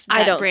fact I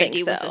that don't Brandy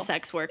think was so. a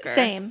sex worker.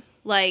 Same.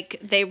 Like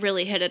they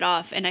really hit it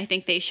off, and I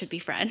think they should be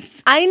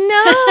friends. I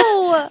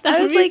know. That I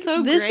would was be like,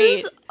 so this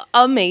is great.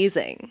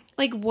 amazing.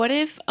 Like what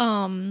if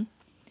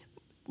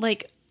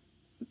like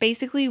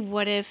basically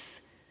what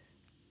if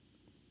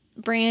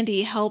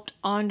Brandy helped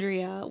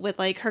Andrea with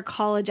like her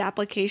college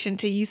application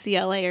to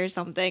UCLA or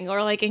something,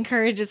 or like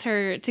encourages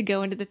her to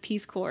go into the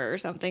Peace Corps or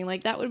something.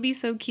 Like that would be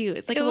so cute.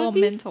 It's like a little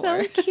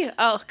mentor. So cute.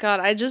 Oh God,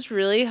 I just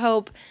really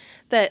hope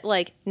that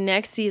like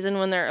next season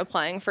when they're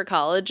applying for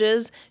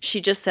colleges, she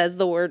just says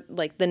the word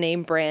like the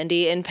name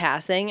Brandy in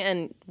passing,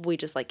 and we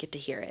just like get to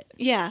hear it.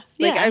 Yeah.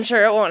 Like yeah. I'm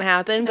sure it won't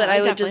happen, but No, I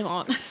it would definitely just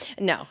won't.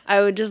 no.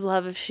 I would just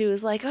love if she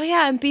was like, oh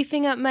yeah, I'm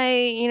beefing up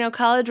my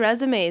college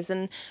resumes,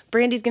 and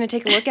Brandy's gonna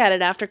take a look at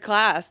it after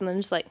class, and then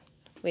just like,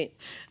 wait,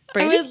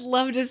 Brandy. I would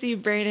love to see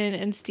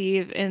Brayden and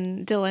Steve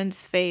in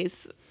Dylan's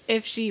face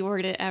if she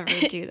were to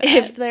ever do that.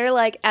 If they're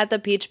like at the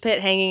Peach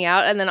Pit hanging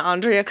out, and then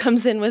Andrea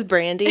comes in with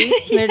Brandy, and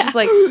they're just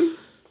like,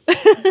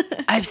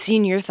 I've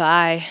seen your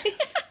thigh.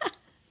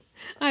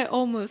 I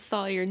almost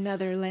saw your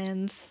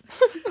Netherlands.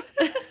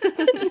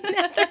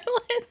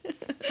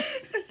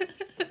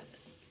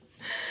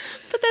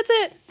 But that's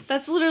it.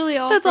 That's literally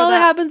all. That's for all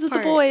that happens with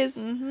part. the boys.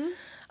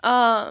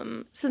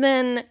 So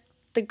then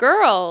the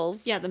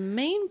girls Yeah, the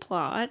main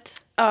plot.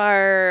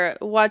 are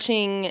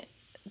watching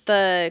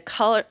they're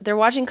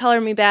watching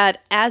Color Me Bad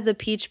at the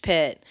Peach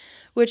Pit,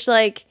 which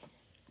like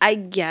I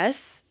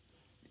guess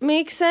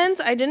makes sense.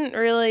 I didn't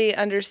really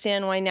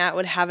understand why Nat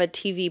would have a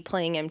TV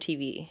playing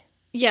MTV.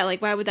 Yeah,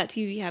 like why would that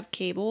TV have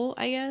cable?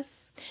 I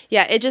guess.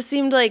 Yeah, it just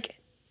seemed like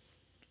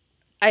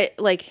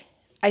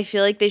I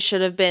feel like they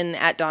should have been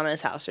at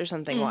Donna's house or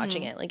something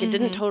watching it. Like it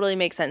didn't totally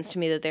make sense to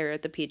me that they were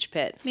at the Peach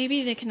Pit.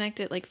 Maybe to connect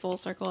it like full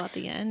circle at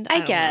the end. I don't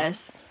know.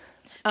 guess.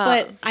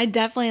 But I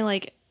definitely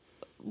like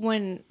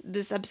when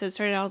this episode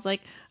started, I was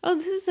like, "Oh,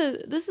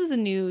 this is a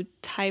new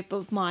type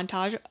of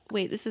montage."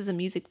 Wait, this is a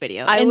music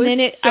video. I was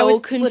literally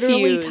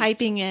confused.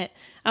 typing it.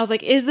 I was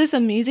like, "Is this a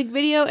music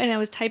video?" And I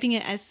was typing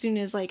it as soon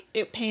as like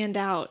it panned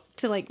out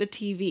to like the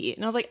TV,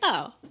 and I was like,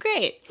 "Oh,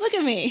 great! Look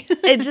at me."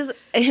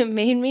 It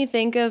made me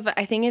think of,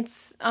 I think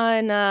it's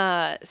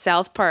on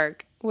South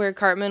Park, where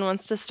Cartman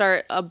wants to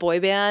start a boy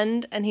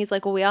band, and he's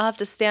like, well, we all have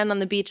to stand on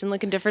the beach and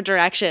look in different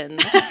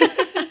directions.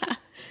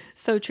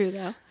 So true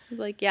though. He's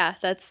like, yeah,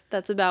 that's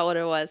about what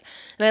it was.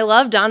 And I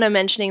love Donna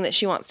mentioning that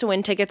she wants to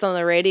win tickets on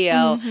the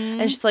radio,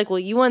 and she's like, well,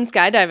 you won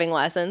skydiving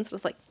lessons.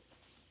 It's like,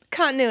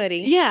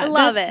 continuity. Yeah, I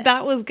love it.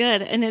 That was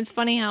good, and it's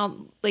funny how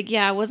like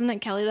wasn't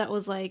it Kelly that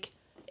was like,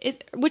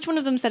 which one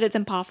of them said it's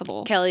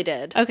impossible? Kelly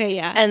did. Okay,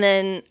 yeah, And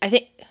then I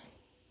think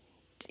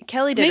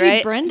Kelly did, maybe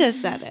right? Brenda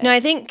said it. No, I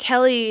think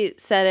Kelly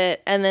said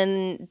it, and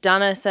then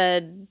Donna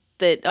said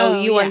that,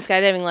 you won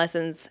skydiving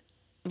lessons.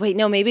 Wait,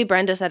 no, maybe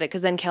Brenda said it,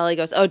 because then Kelly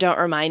goes, oh, don't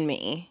remind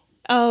me.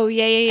 Oh,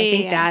 yeah. I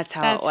think that's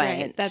how it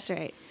went. Right. That's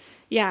right.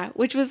 Yeah,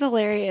 which was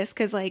hilarious,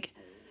 because like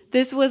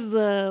this was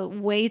the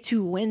way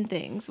to win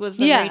things, was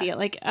the radio,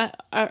 like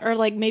or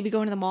like maybe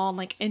going to the mall and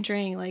like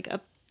entering like a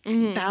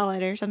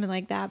ballot or something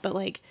like that. But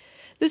like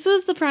this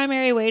was the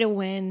primary way to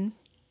win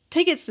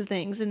tickets to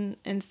things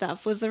and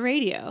stuff, was the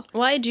radio.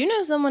 Well, I do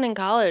know someone in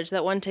college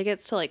that won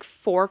tickets to like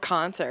 4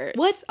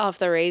 concerts off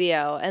the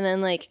radio. And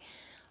then like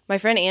my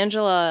friend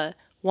Angela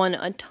won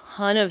a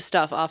ton of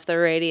stuff off the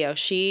radio.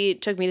 She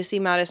took me to see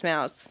Modest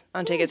Mouse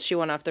on tickets she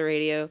won off the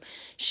radio.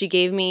 She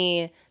gave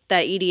me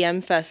that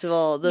EDM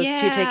festival, those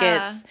 2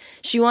 tickets.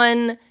 She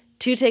won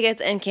 2 tickets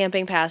and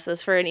camping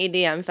passes for an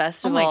EDM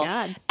festival. Oh my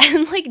God.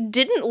 And like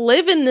didn't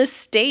live in this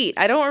state.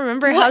 I don't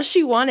remember how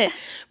she won it.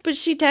 But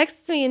she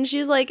texted me and she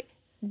was like,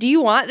 do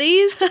you want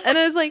these? And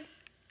I was like,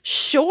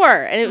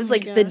 sure. And it was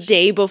like the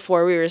day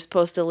before we were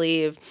supposed to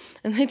leave.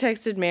 And I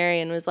texted Mary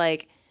and was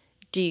like,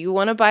 do you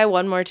want to buy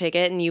one more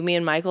ticket and you, me,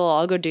 and Michael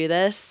all go do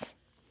this?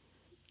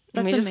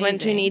 And we just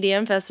went to an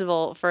EDM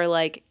festival for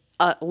like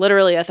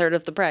literally a third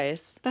of the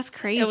price. That's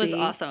crazy. It was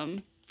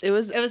awesome. It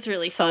was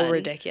really so fun.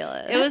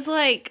 ridiculous. It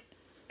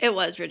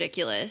was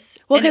ridiculous.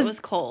 Well, and it was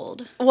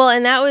cold. Well,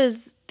 and that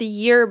was the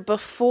year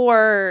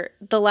before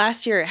the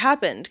last year it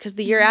happened, because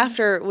the year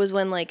after was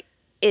when like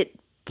it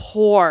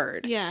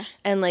poured. Yeah.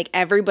 And like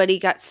everybody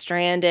got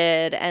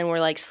stranded and were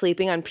like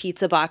sleeping on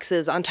pizza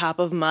boxes on top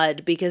of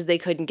mud because they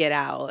couldn't get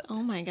out.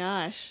 Oh my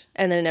gosh.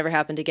 And then it never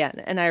happened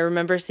again. And I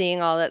remember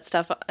seeing all that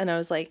stuff and I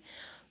was like,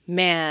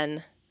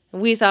 man,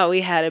 we thought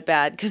we had it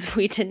bad because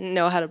we didn't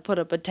know how to put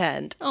up a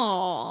tent.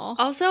 Aw.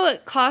 Also,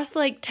 it cost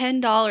like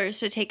 $10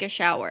 to take a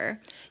shower.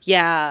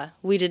 Yeah,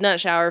 we did not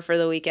shower for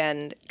the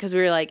weekend because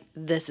we were like,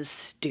 this is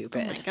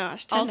stupid. Oh my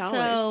gosh.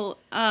 $10.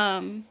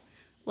 Also,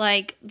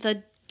 like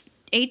the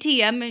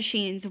ATM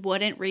machines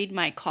wouldn't read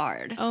my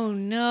card. Oh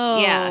no.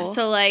 Yeah,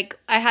 so like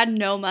I had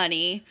no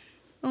money.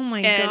 Oh my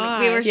And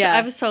gosh.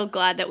 I was so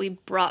glad that we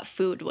brought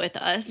food with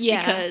us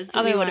because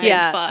we would have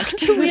Otherwise- been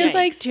fucked. We had Right.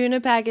 like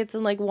tuna packets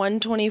and like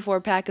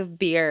 124 pack of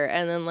beer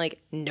and then like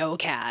no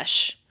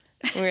cash.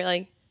 And we were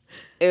like,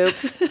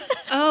 oops.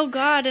 Oh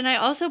God! And I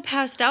also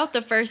passed out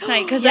the first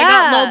night because Yeah. I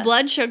got low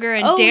blood sugar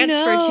and Oh, danced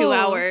for 2 no.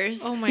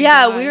 hours. Oh my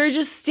Yeah, gosh. we were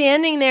just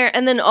standing there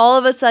and then all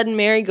of a sudden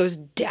Mary goes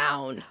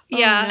down.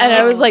 Yeah, And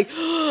I was like,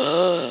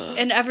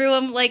 and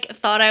everyone like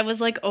thought I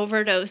was like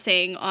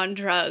overdosing on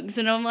drugs,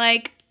 and I'm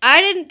like, I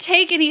didn't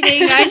take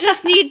anything. I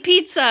just need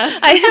pizza.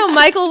 I know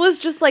Michael was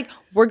just like,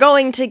 we're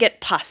going to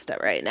get pasta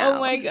right now. Oh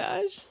my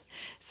gosh.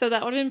 So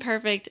that would have been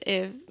perfect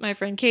if my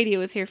friend Katie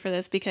was here for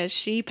this, because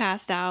she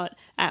passed out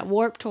at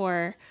Warped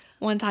Tour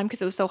one time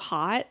because it was so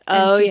hot.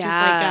 And Oh, she just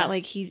yeah. like got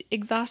like heat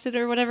exhausted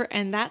or whatever.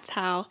 And that's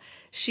how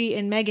she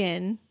and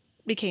Megan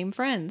became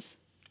friends.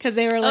 Because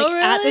they were like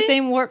at the really?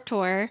 same Warped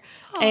Tour.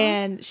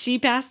 And she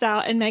passed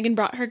out and Megan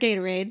brought her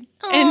Gatorade.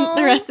 And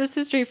the rest is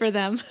history for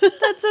them.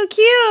 That's so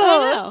cute.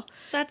 I know.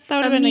 That's That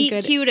would've a been a meet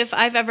good- cute if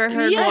I've ever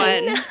heard Yes.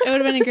 one. It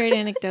would have been a great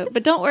anecdote.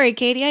 But don't worry,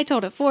 Katie, I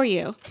told it for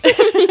you.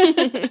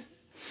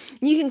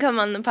 You can come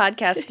on the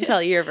podcast and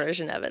tell your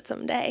version of it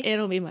someday.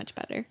 It'll be much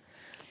better.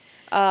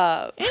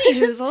 But Any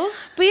hoozle.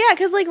 yeah,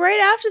 because like right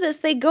after this,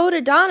 they go to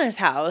Donna's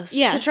house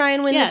Yes. to try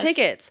and win Yes. the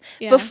tickets.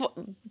 Yeah.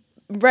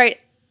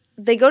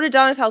 They go to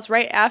Donna's house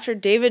right after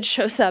David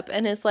shows up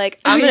and is like,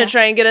 I'm going yeah. to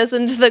try and get us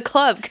into the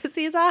club because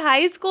he's a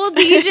high school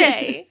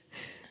DJ.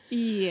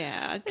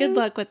 Yeah, good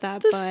luck with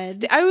that,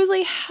 bud. I was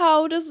like,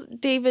 how does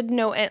David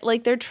know it?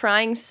 Like, they're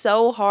trying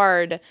so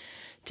hard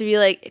to be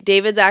like,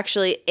 David's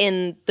actually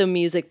in the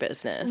music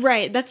business.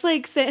 Right, that's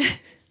like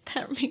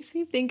that makes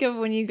me think of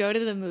when you go to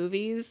the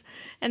movies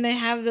and they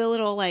have the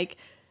little like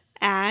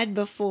ad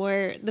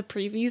before the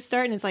previews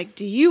start, and it's like,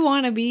 do you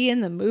want to be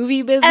in the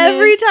movie business?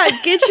 Every time,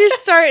 get your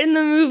start in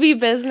the movie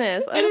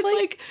business. And it's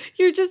like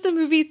you're just a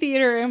movie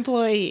theater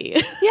employee.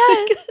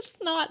 Yes. It's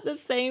not the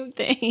same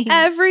thing.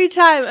 Every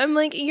time. I'm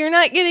like, you're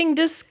not getting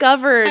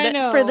discovered I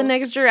know. for the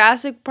next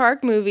Jurassic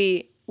Park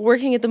movie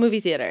working at the movie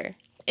theater.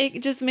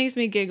 It just makes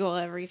me giggle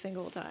every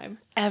single time.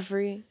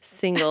 Every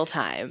single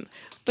time.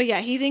 But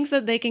yeah, he thinks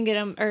that they can get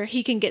him, or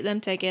he can get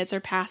them tickets or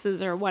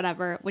passes or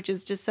whatever, which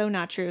is just so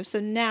not true. So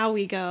now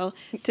we go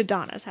to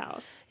Donna's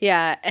house.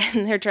 Yeah,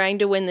 and they're trying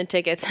to win the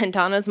tickets, and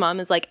Donna's mom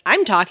is like,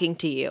 I'm talking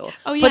to you.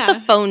 Oh, yeah. Put the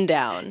phone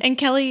down. And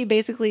Kelly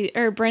basically,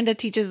 or Brenda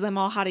teaches them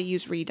all how to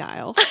use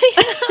redial.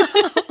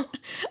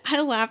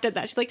 I laughed at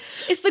that. She's like,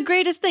 it's the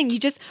greatest thing. You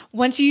just,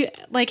 once you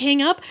like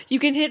hang up, you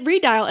can hit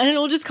redial and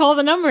it'll just call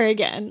the number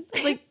again.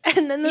 Like,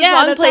 And then the Yeah,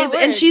 song that's how it plays,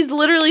 and works. she's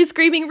literally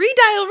screaming,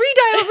 redial,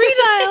 redial,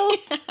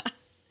 redial.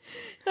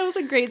 that was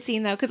a great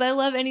scene though, because I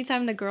love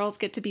anytime the girls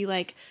get to be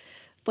like,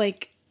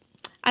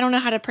 I don't know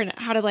how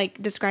to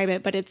like describe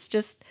it, but it's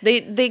just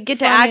They get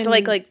to Fun act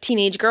and- like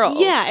teenage girls.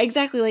 yeah,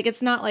 exactly. Like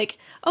it's not like,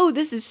 oh,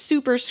 this is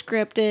super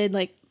scripted,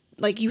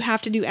 like you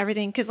have to do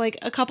everything, because like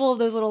a couple of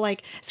those little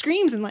like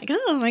screams and like,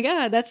 oh my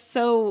god, that's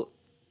so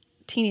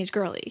teenage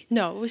girly.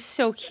 No, it was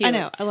so cute. I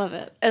know, I love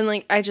it. And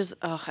like,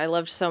 I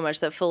loved so much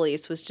that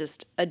Felice was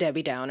just a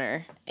Debbie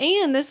Downer.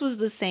 And this was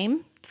the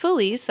same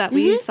Felice that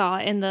we saw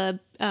in the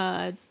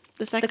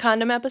sex, The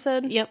condom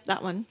episode? Yep,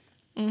 that one.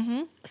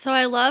 So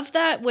I love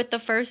that with the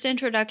first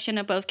introduction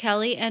of both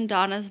Kelly and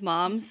Donna's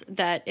moms,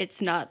 that it's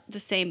not the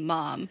same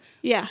mom.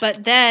 Yeah,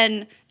 But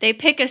then they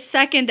pick a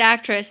second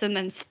actress and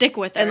then stick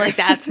with her. And like,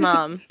 that's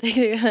mom.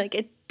 Like,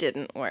 it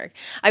didn't work.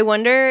 I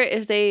wonder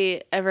if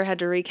they ever had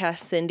to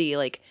recast Cindy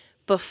like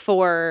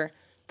before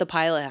the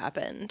pilot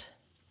happened.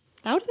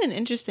 that would have been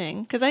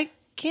interesting, because I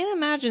can't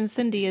imagine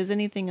Cindy as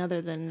anything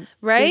other than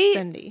Right? this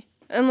Cindy.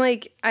 And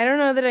like, I don't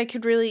know that I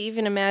could really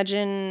even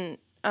imagine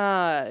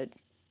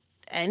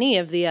any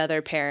of the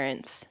other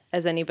parents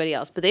as anybody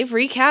else, but they've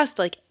recast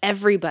like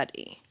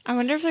everybody. I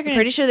wonder if they're I'm gonna.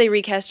 pretty sure they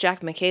recast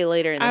Jack McKay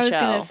later in the I was show.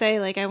 gonna say,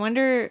 like, I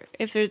wonder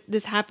if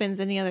this happens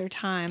any other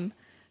time,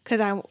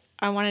 because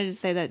I wanted to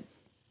say that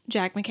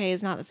Jack McKay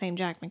is not the same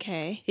Jack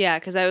McKay. Yeah,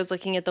 because I was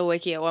looking at the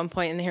wiki at one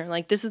point and they were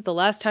like, this is the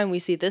last time we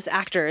see this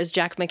actor as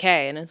Jack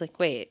McKay. And I was like,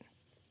 wait,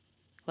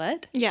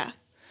 what? Yeah,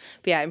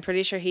 But yeah, I'm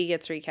pretty sure he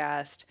gets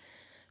recast.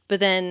 But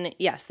then,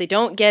 yes, they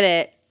don't get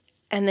it.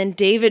 And then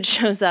David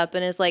shows up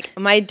and is like,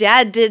 my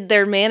dad did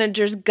their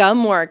manager's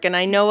gum work and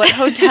I know what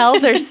hotel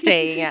they're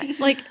staying at.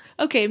 like,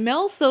 okay,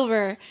 Mel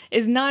Silver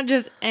is not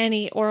just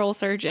any oral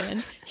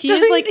surgeon. He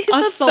is like He's a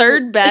the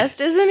third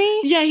best, isn't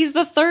he? Yeah, he's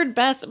the third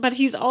best, but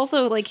he's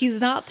also like, he's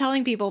not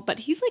telling people, but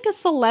he's like a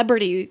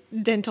celebrity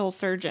dental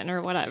surgeon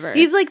or whatever.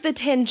 He's like the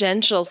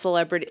tangential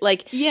celebrity.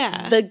 Like,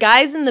 Yeah. the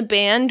guys in the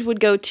band would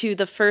go to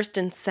the first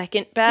and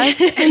second best,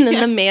 and then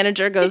the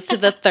manager goes to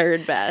the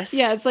third best.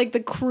 yeah, it's like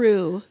the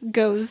crew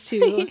goes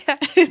to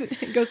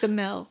goes to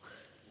Mel.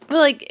 But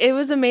like, it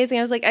was amazing.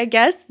 I was like, I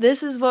guess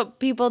this is what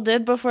people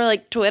did before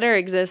like Twitter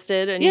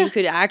existed, and Yeah. you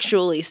could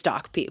actually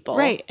stalk people.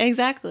 Right,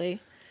 exactly.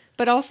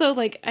 But also,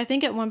 like, I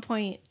think at one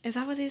point, is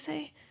that what they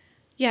say?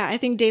 Yeah, I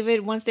think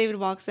once David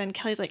walks in,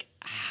 Kelly's like,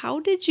 how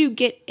did you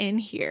get in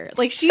here?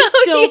 Like, she's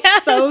still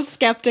yes. so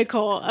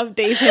skeptical of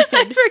David.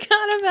 I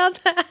forgot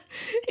about that.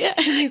 Yeah,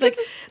 and he's like,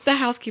 the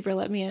housekeeper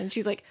let me in.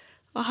 She's like,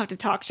 I'll have to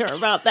talk to her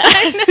about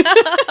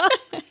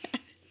that.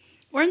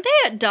 Weren't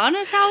they at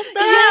Donna's house though?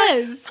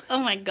 Yes. Oh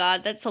my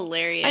god, that's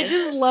hilarious. I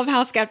just love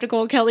how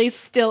skeptical Kelly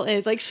still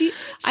is. Like, I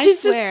She's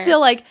swear. just still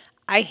like,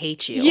 I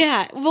hate you.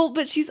 Yeah, well,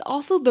 but she's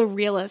also the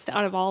realist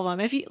out of all of them.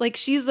 If you like,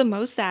 she's the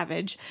most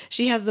savage.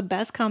 She has the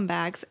best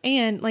comebacks,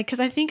 and like, because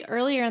I think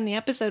earlier in the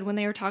episode when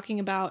they were talking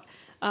about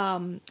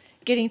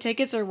getting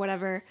tickets or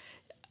whatever,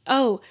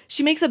 oh,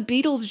 she makes a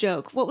Beatles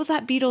joke. What was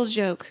that Beatles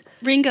joke?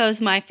 Ringo's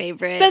my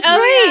favorite. That's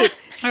right.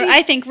 Or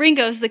I think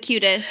Ringo's the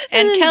cutest.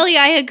 And Kelly,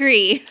 I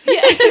agree.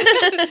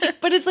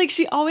 But it's like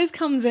she always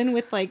comes in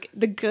with like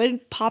the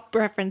good pop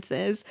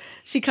references.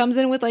 She comes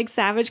in with like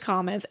savage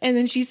comments, and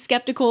then she's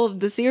skeptical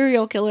of the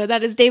serial killer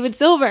that is David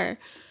Silver.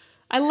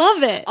 I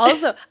love it.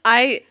 Also,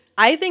 I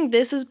think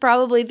this is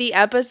probably the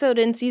episode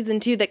in season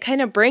 2 that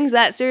kind of brings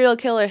that serial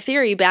killer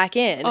theory back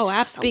in. Oh,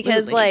 absolutely.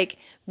 Because like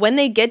when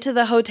they get to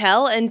the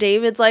hotel and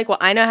David's like, well,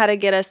 I know how to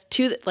get us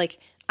to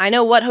I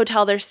know what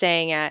hotel they're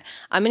staying at.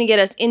 I'm going to get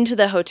us into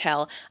the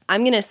hotel.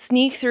 I'm going to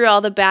sneak through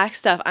all the back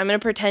stuff. I'm going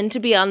to pretend to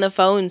be on the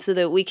phone so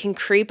that we can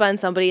creep on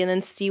somebody and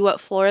then see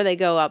what floor they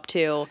go up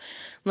to.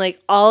 Like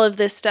all of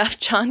this stuff.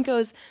 John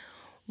goes,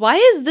 why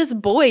is this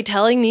boy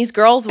telling these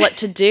girls what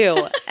to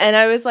do? And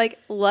I was like,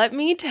 let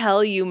me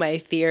tell you my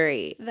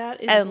theory.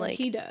 That is And, what like,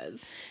 he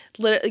does.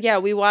 Yeah,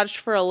 we watched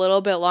for a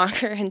little bit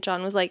longer and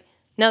John was like,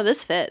 no,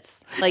 this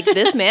fits. Like,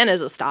 this man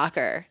is a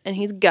stalker and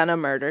he's gonna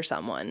murder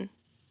someone.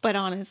 But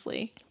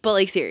honestly, But,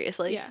 like,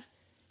 seriously. yeah.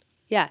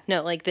 Yeah,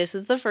 no, like, this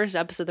is the first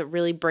episode that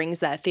really brings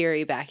that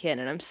theory back in,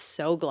 and I'm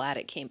so glad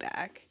it came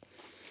back.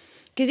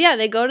 Because, yeah,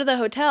 they go to the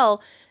hotel,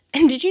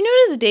 and did you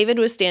notice David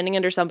was standing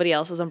under somebody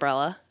else's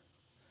umbrella?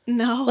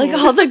 No. Like,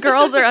 all the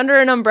girls are under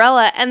an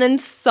umbrella, and then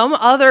some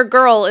other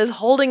girl is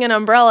holding an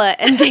umbrella,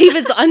 and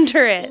David's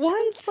under it.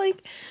 What? It's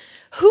like,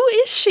 who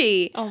is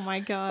she? Oh my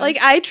god. Like,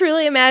 I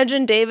truly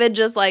imagine David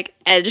just, like,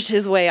 edged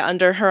his way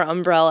under her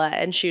umbrella,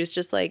 and she was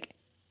just like,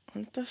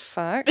 what the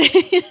fuck?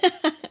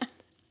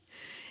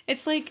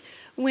 it's like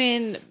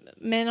when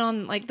men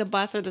on like the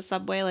bus or the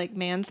subway like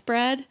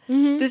manspread,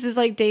 this is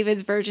like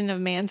David's version of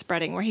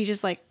manspreading, where he's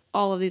just like,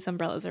 all of these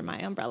umbrellas are my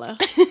umbrella.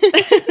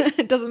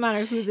 It doesn't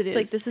matter whose it is.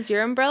 Like, this is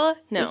your umbrella?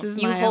 No, This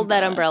is you my hold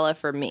that umbrella. umbrella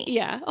for me.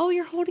 Yeah. Oh,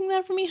 you're holding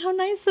that for me? How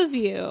nice of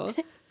you.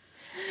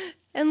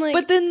 And like,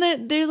 But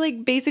then they're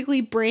like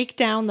basically break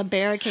down the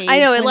barricade. I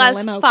know, it when the lasts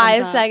limo 5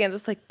 comes up. seconds.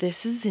 It's like,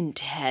 this is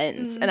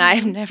intense. And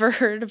I've never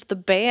heard of the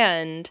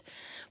band.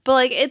 But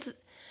like,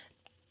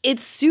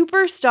 it's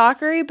super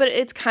stalkery, but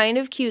it's kind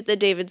of cute that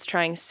David's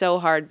trying so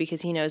hard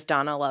because he knows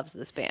Donna loves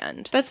this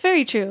band. That's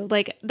very true.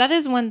 Like, that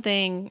is one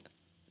thing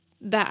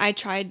that I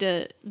tried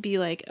to be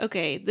like,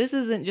 okay, this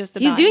isn't just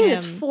about He's doing him.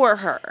 this for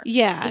her.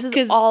 Yeah, This 'cause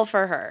is all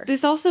for her.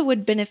 This also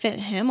would benefit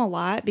him a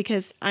lot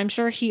because I'm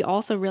sure he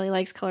also really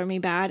likes Color Me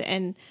Bad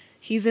and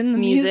he's in the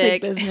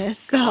music business.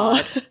 So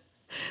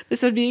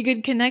this would be a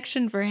good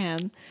connection for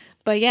him.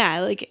 But yeah,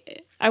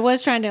 like I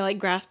was trying to like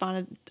grasp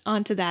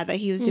onto that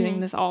he was doing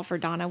this all for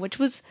Donna, which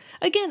was,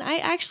 again, I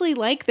actually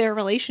like their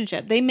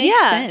relationship. They make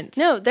sense.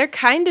 No, they're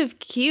kind of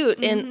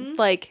cute and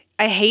like,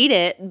 I hate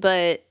it,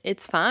 but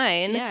it's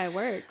fine. Yeah, it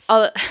works.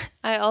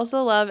 I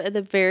also love at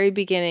the very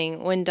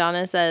beginning when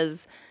Donna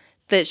says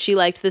that she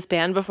liked this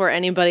band before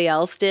anybody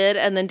else did,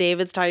 and then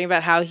David's talking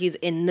about how he's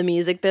in the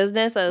music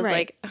business. I was Right.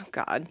 like, oh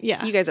God,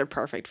 Yeah. you guys are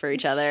perfect for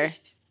each other.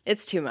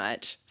 It's too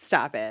much.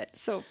 Stop it.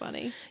 So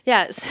funny.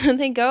 Yeah, so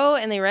they go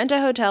and they rent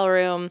a hotel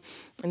room,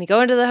 and they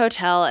go into the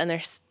hotel, and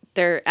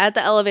they're at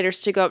the elevators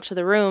to go up to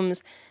the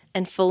rooms,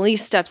 and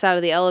Felice steps out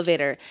of the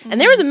elevator. And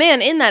there was a man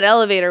in that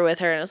elevator with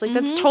her, and I was like,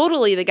 that's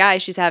totally the guy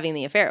she's having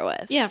the affair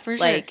with. Yeah, for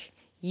sure. Like,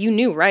 you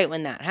knew right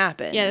when that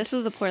happened. Yeah, this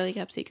was a poorly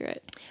kept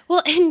secret.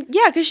 Well, and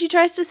yeah, because she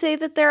tries to say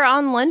that they're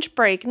on lunch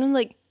break, and I'm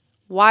like,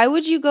 why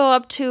would you go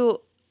up to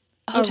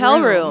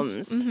hotel room.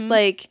 rooms?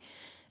 Like,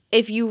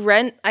 if you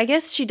rent, I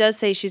guess she does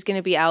say she's going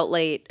to be out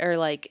late or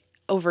like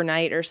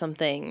overnight or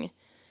something.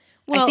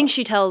 I think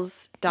she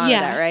tells Donna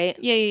that, right?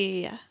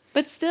 Yeah.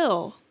 But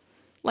still,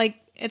 like,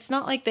 it's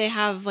not like they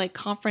have like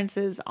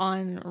conferences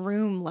on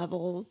room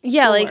level.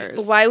 Yeah, floors.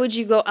 like, why would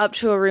you go up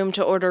to a room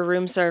to order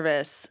room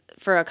service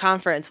for a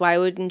conference? Why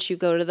wouldn't you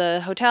go to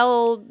the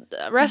hotel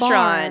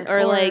restaurant? Bar,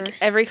 or or like,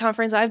 every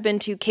conference I've been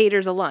to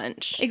caters a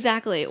lunch.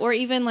 Exactly. Or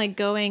even like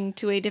going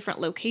to a different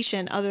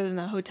location other than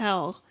the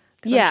hotel.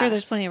 'Cause Yeah. I'm sure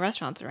there's plenty of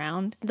restaurants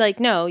around. Like,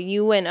 no,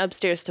 you went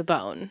upstairs to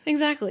Bone.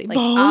 Exactly. Like,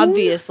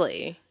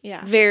 obviously.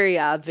 Yeah. Very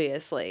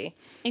obviously.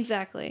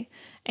 Exactly.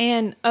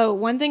 And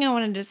one thing I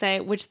wanted to say,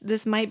 which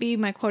this might be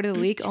my quote of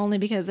the week only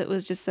because it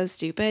was just so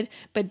stupid,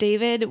 but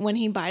David, when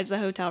he buys the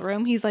hotel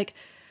room, he's like,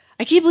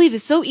 I can't believe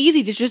it's so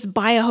easy to just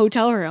buy a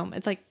hotel room.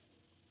 It's like,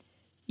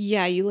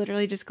 yeah, you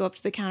literally just go up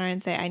to the counter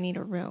and say, I need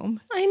a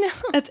room. I know.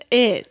 That's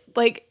it.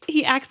 Like,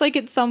 he acts like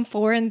it's some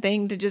foreign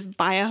thing to just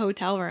buy a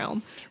hotel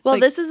room. Well,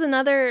 Like, this is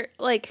another,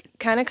 like,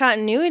 kind of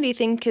continuity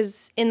thing,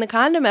 because in the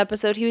condom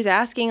episode, he was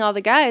asking all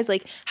the guys,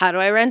 like, how do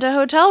I rent a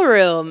hotel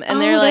room? And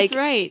they're like, that's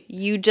right.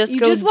 you just You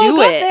go just do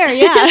walk up it. there.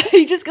 Yeah.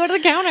 You just go to the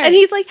counter. And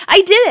he's like,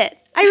 I did it.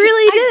 I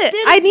really did it.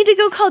 did I need to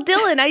go call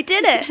Dylan. I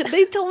did it.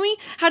 They told me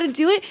how to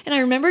do it, and I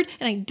remembered,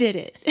 and I did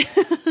it.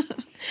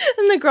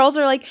 And the girls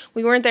are like,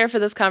 we weren't there for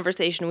this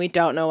conversation. We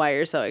don't know why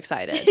you're so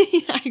excited.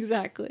 Yeah,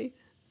 exactly.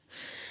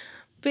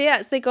 But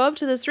yeah, so they go up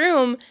to this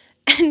room,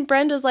 and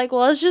Brenda's like,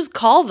 well, let's just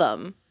call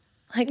them.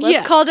 Like, let's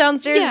Yeah. call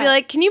downstairs and be Yeah.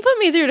 like, can you put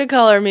me through to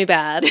Color Me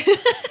Bad?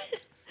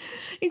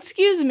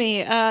 Excuse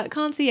me,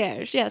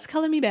 concierge. Yes,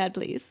 color me bad,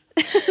 please.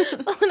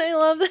 And I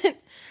love that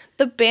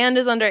the band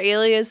is under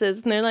aliases,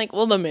 and they're like,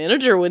 well, the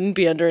manager wouldn't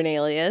be under an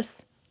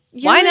alias.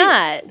 Why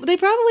not? They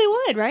probably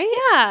would, right?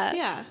 Yeah.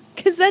 Yeah.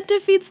 Because that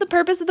defeats the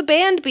purpose of the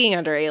band being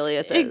under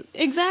aliases.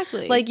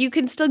 Exactly. Like, you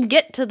can still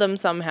get to them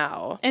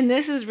somehow. and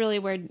this is really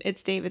where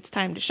it's David's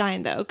time to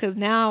shine, though, because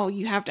now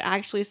you have to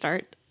actually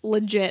start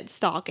legit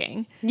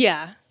stalking.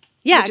 Yeah.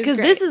 Yeah, Which is because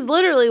this great. is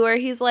literally where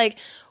he's like,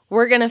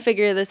 we're going to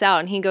figure this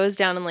out. And he goes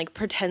down and, like,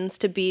 pretends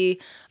to be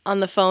on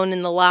the phone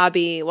in the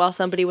lobby while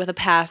somebody with a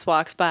pass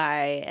walks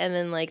by. And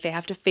then, like, they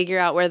have to figure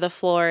out where the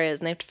floor is,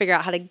 and they have to figure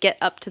out how to get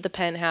up to the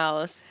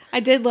penthouse. I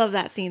did love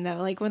that scene,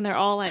 though, like when they're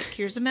all like,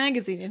 here's a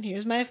magazine and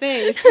here's my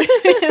face.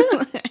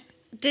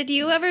 Did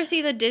you ever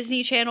see the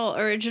Disney Channel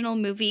original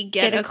movie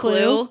Get a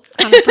Clue?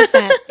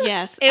 100%.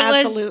 Yes, It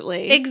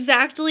absolutely. was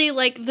exactly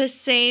like the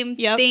same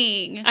Yep.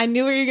 thing. I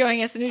knew where you're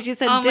going as soon as you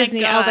said Oh my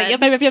Disney. I was like,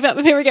 God. yep,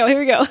 here we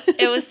go.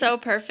 It was so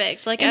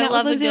perfect. Like, And I that was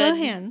love a Lindsay good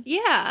Lohan.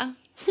 Yeah.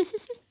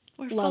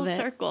 We're Love full it.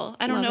 circle.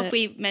 I don't Love know it. if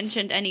we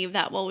mentioned any of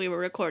that while we were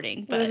recording,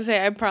 I was but going to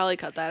say, I'd probably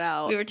cut that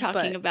out. we were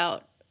talking but-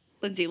 about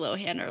Lindsay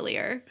Lohan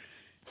earlier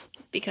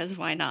because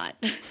why not?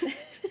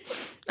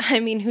 I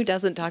mean, who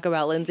doesn't talk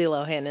about Lindsay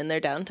Lohan in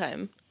their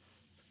downtime?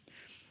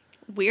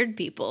 Weird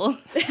people.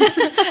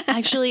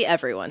 Actually,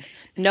 everyone.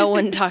 No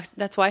one talks.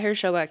 That's why her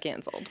show got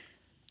canceled.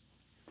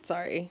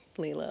 Sorry,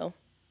 Lilo.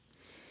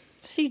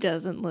 She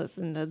doesn't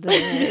listen to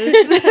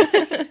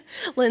this.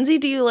 Lindsay,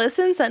 do you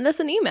listen? Send us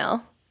an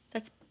email.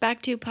 That's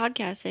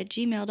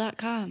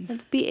backtopodcast@gmail.com.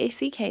 That's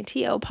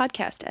BACKTO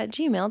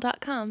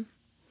podcast@gmail.com.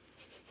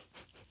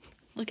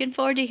 Looking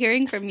forward to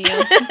hearing from you.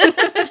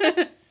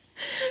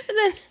 And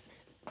then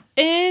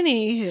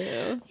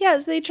Anywho.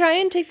 Yes, they try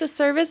and take the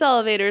service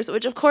elevators,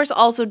 which of course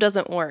also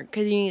doesn't work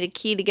because you need a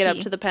key to get up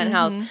to the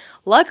penthouse.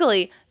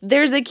 Luckily,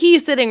 there's a key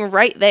sitting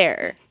right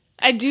there.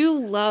 I do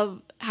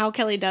love how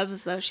Kelly does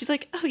this, though. She's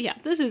like, oh, yeah,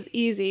 this is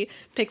easy.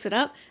 Picks it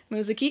up,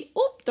 moves the key,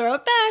 throw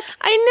it back.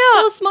 I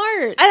know. So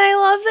smart. And I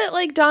love that,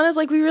 like, Donna's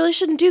like, we really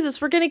shouldn't do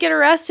this. We're going to get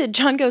arrested.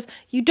 John goes,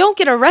 you don't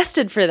get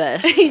arrested for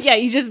this. Yeah,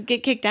 you just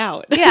get kicked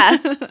out. Yeah.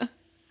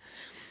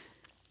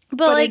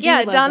 But I like, do yeah,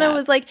 love Donna that.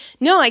 was like,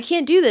 no, I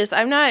can't do this.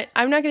 I'm not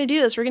going to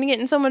do this. We're going to get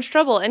in so much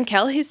trouble. And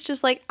Kelly's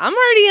just like, I'm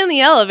already in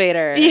the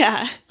elevator.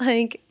 Yeah.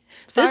 Like,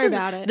 Sorry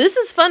about it. This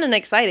is fun and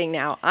exciting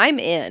now. I'm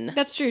in.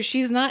 That's true.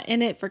 She's not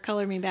in it for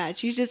Color Me Bad.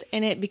 She's just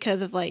in it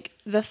because of, like,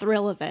 the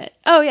thrill of it.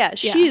 Oh, yeah.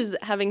 She's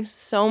having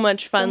so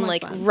much fun, much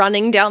like, fun.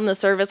 running down the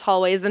service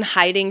hallways and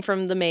hiding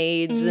from the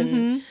maids.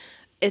 And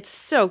it's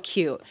so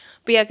cute.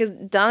 But yeah, because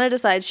Donna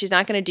decides she's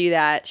not going to do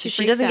that. She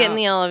freaks doesn't get in out.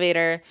 the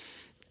elevator.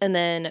 And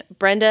then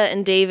Brenda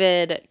and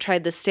David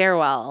tried the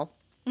stairwell,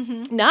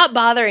 not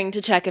bothering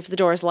to check if the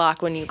doors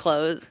lock when you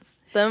close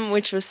them,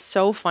 which was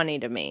so funny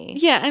to me.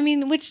 Yeah, I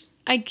mean, which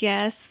I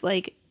guess,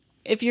 like,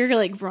 if you're,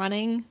 like,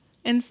 running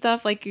and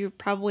stuff, like, you're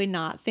probably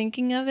not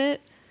thinking of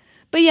it.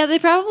 But yeah, they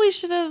probably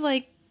should have,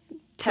 like,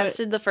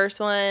 Tested the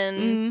first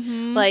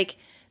one. Like,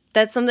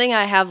 that's something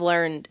I have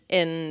learned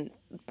in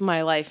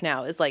my life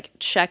now is, like,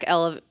 check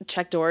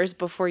doors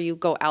before you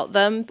go out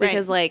them.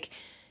 Because, like,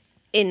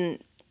 in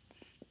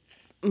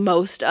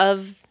most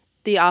of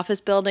the office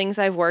buildings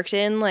I've worked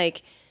in,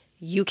 like,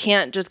 you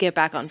can't just get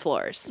back on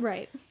floors.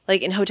 Right.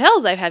 Like, in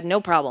hotels, I've had no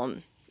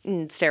problem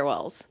in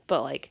stairwells,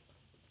 but, like,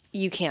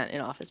 you can't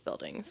in office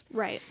buildings.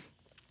 Right.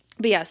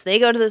 But yes, they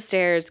go to the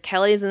stairs.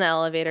 Kelly's in the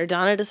elevator.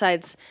 Donna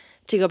decides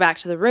to go back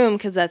to the room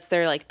because that's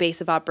their, like,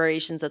 base of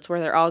operations. That's where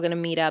they're all going to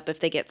meet up if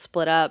they get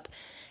split up.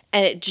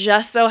 And it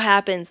just so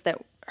happens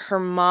that her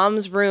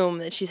mom's room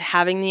that she's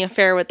having the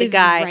affair with the Is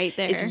guy right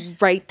there.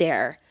 is right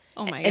there.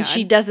 Oh, my And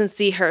she God. doesn't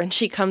see her, and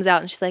she comes out,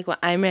 and she's like, well,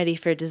 I'm ready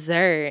for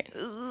dessert.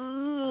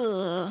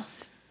 Ugh.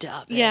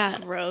 Stop it. Yeah.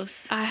 Gross.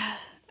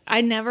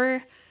 I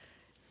never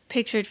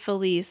pictured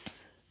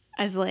Felice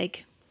as,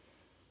 like,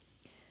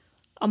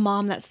 a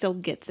mom that still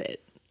gets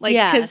it. Like,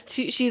 Yeah. because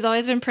she's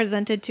always been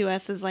presented to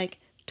us as, like,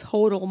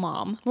 total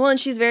mom. Well, and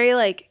she's very,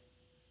 like,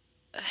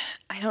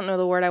 I don't know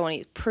the word I want to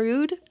use.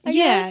 Prude, I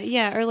guess?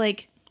 Yeah, or,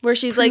 like, Where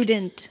she's like,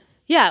 prudent.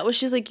 yeah, well,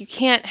 she's like, you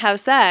can't have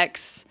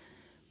sex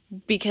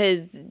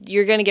because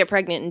you're going to get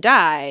pregnant and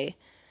die.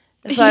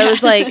 So I Yeah.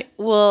 was like,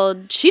 well,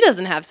 she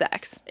doesn't have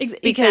sex. because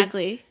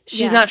exactly. She's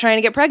Yeah. not trying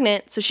to get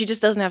pregnant, so she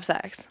just doesn't have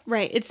sex.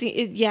 Right.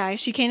 Yeah,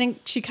 she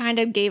kind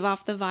of gave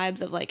off the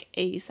vibes of, like,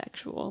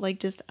 asexual. Like,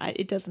 just,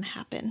 it doesn't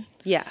happen.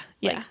 Yeah.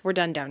 Like, Yeah. we're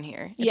done down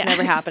here. It's Yeah.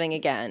 never happening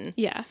again.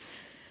 Yeah.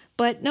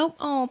 But nope.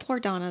 Oh, poor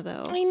Donna,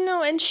 though. I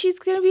know, and she's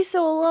going to be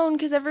so alone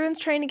because everyone's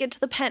trying to get to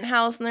the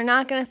penthouse, and they're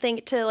not going to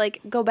think to, like,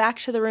 go back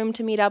to the room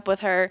to meet up with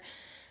her.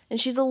 And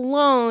she's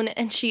alone,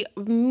 and she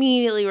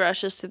immediately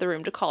rushes to the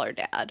room to call her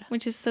dad.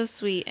 Which is so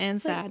sweet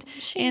and sad.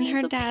 she And her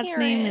needs a dad's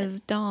name parent. is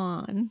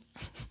Dawn.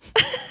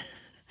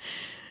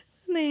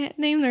 They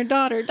named their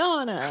daughter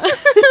Donna.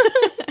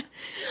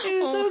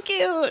 It was so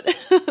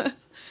cute.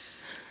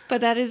 But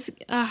that is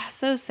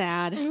so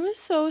sad. It was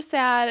so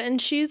sad.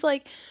 And she's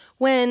like,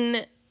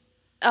 when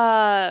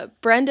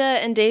Brenda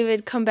and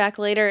David come back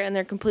later and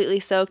they're completely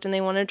soaked and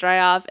they want to dry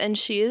off, and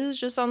she is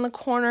just on the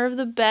corner of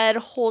the bed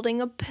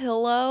holding a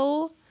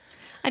pillow.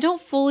 I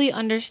don't fully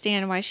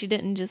understand why she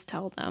didn't just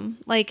tell them.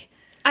 Like,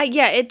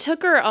 Yeah, it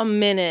took her a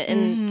minute,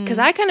 and because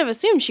I kind of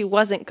assumed she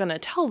wasn't going to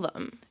tell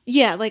them.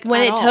 yeah, like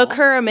When at it all. took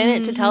her a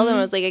minute to tell them,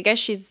 I was like, I guess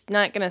she's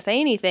not going to say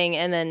anything,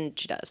 and then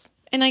she does.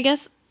 And I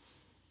guess,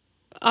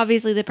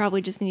 obviously, they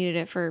probably just needed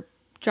it for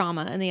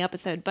drama in the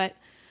episode. But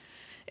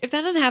if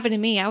that had happened to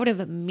me, I would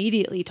have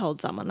immediately told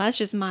someone. That's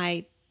just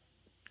my,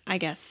 I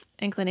guess,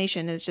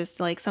 inclination is just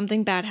like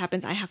something bad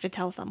happens, I have to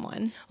tell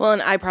someone. Well,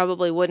 and I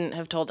probably wouldn't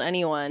have told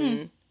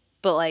anyone,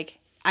 but like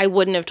I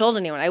wouldn't have told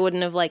anyone. I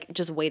wouldn't have like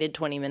just waited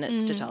 20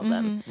 minutes to tell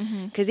them.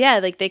 Because yeah,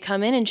 like they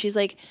come in and she's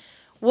like,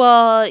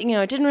 well, you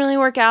know, it didn't really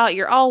work out.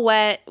 You're all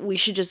wet. We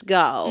should just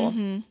go.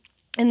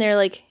 And they're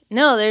like,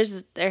 no,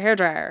 there's their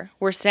hairdryer.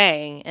 We're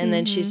staying. And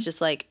then she's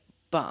just like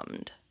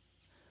bummed.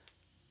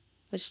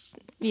 Which,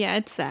 Yeah,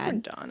 it's poor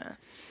sad. Donna.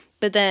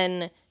 But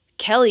then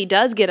Kelly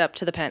does get up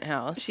to the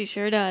penthouse. She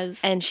sure does.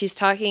 And she's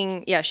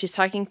talking to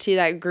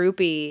that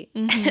groupie.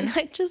 And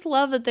I just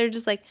love that they're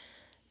just like,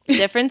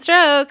 different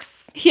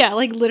strokes. Yeah,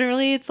 like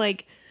literally it's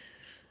like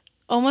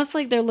almost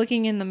like they're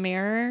looking in the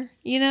mirror,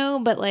 you know,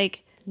 but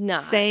like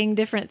Nah. saying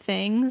different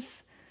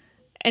things.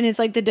 And it's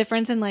like the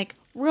difference in like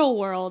real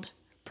world,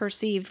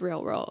 perceived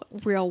real world.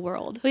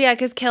 Well, yeah,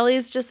 because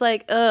Kelly's just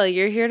like, oh,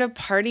 you're here to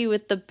party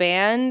with the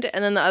band.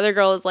 And then the other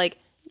girl is like,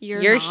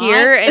 You're you're not?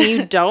 here and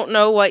you don't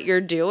know what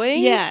you're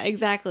doing? Yeah,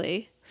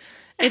 exactly.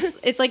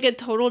 It's like a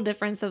total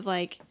difference of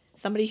like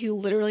somebody who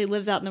literally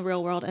lives out in the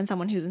real world and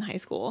someone who's in high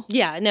school.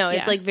 Yeah, no, it's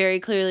Yeah. like very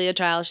clearly a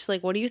child. She's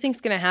like, what do you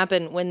think's going to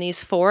happen when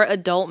these 4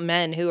 adult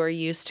men who are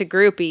used to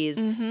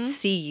groupies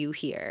see you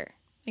here?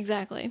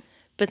 Exactly.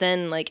 But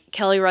then, like,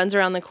 Kelly runs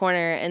around the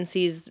corner and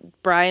sees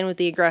Brian with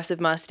the aggressive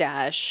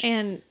mustache.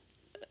 And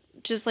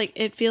just like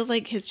it feels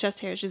like his chest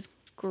hair is just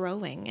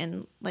growing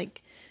and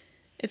like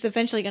it's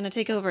eventually going to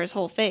take over his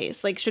whole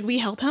face. Like, should we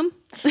help him?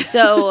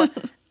 So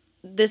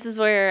this is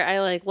where I,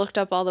 like, looked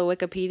up all the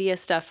Wikipedia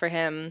stuff for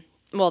him.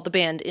 Well, the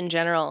band in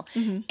general.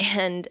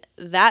 And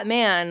that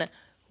man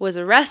was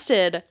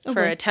arrested for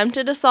boy.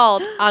 attempted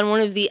assault on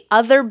one of the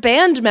other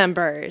band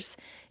members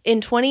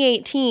in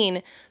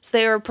 2018. So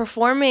they were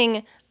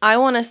performing I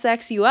Wanna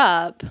Sex You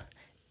Up,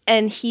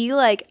 and he,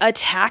 like,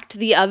 attacked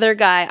the other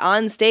guy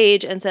on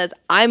stage and says,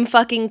 I'm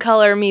fucking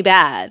Color Me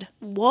Bad.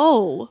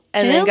 Whoa.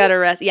 And Him? then got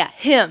arrested. Yeah,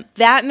 him.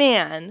 That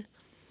man.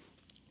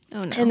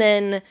 Oh no. And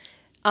then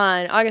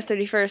on August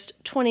 31st,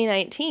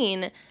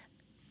 2019,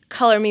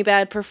 Color Me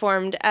Bad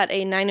performed at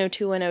a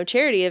 90210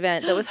 charity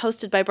event that was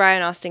hosted by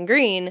Brian Austin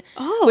Green,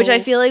 which I Oh.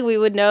 feel like we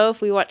would know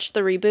if we watched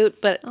the reboot,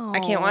 but I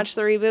can't Oh. watch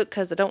the reboot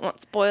because I don't want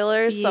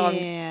spoilers, so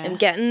Yeah. I'm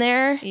getting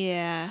there.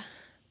 Yeah.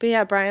 But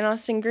yeah, Brian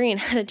Austin Green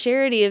had a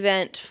charity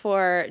event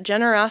for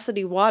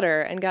Generosity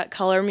Water and got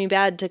Color Me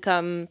Bad to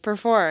come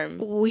perform.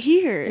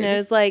 Weird. And I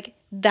was like,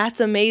 that's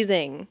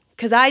amazing.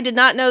 Because I did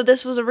not know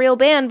this was a real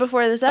band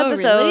before this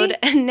episode. really?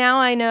 And now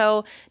I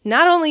know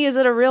not only is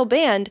it a real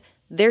band,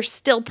 they're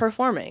still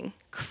performing.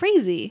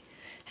 Crazy.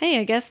 Hey,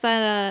 I guess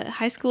that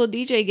high school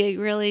DJ gig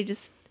really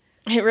just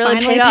It really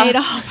finally paid paid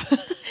off.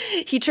 off.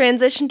 He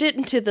transitioned it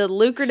into the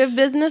lucrative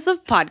business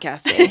of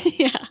podcasting.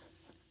 Yeah.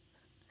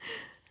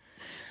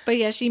 But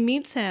yeah, she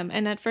meets him,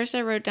 and at first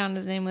I wrote down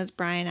his name was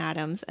Brian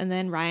Adams, and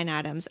then Ryan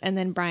Adams, and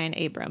then Brian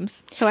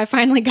Abrams. So I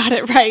finally got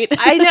it right.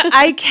 I know.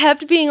 I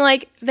kept being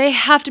like, they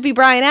have to be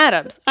Brian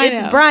Adams. I It's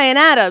know. Brian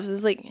Adams.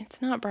 It's like, it's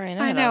not Brian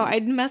I Adams. know.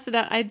 I'd messed it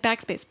up. I'd type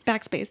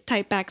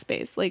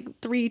backspace, like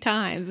 3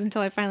 times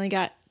until I finally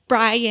got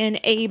Brian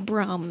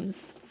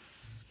Abrams.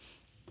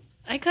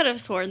 I could have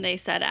sworn they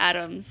said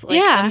Adams like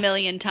Yeah. a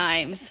million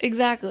times.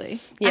 Exactly.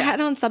 Yeah. I had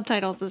on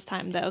subtitles this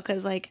time, though,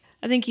 because, like,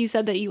 I think you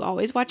said that you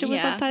always watch it with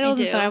Yeah, I subtitles,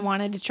 and so do. I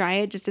wanted to try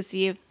it just to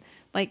see if,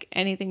 like,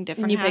 anything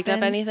different You picked up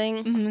happened.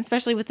 anything? Mhm,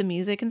 especially with the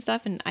music and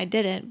stuff, and I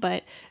didn't,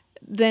 but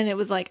then it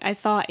was like, I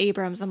saw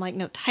Abrams. I'm like,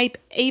 no, type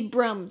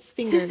Abrams,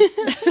 fingers.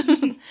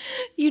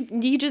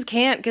 You just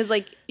can't because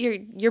like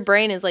your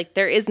brain is like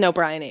there is no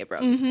Brian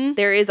Abrams.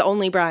 There is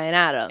only Brian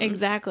Adams.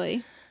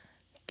 Exactly.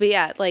 But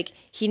yeah, like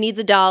he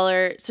needs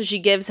 $1, so she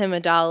gives him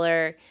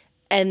 $1,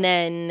 and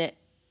then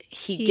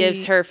he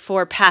gives her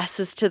 4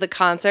 passes to the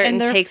concert And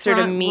and they're takes her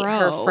to front meet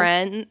row. her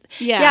friend.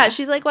 Yeah. Yeah,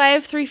 she's like, well, I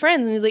have 3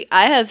 friends. And he's like,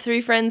 I have 3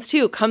 friends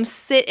too. Come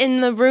sit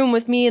in the room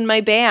with me and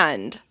my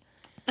band.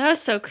 That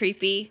was so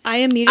creepy. I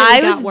immediately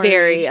I got was worried.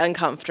 very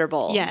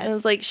uncomfortable. Yes. I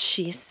was like,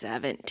 she's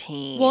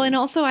 17. Well, and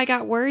also I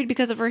got worried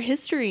because of her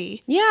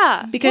history.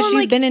 yeah. Because Well, she's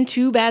like, been in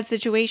 2 bad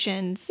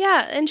situations.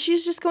 yeah, and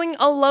she's just going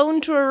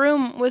alone to a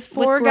room with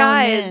 4 grown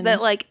guys men.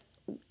 that, like,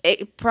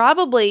 it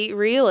probably,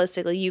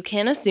 realistically, you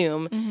can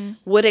assume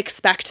would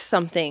expect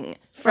something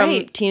from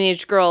Right.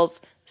 teenage girls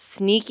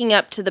sneaking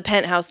up to the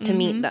penthouse to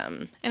meet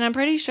them. And I'm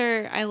pretty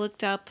sure I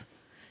looked up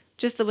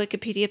just the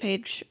Wikipedia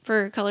page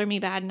for Color Me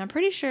Bad, and I'm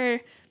pretty sure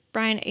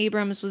Brian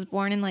Abrams was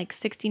born in like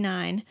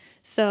 69.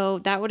 So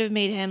that would have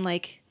made him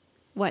like,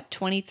 what,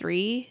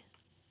 23?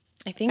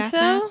 I think Fast so.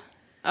 math?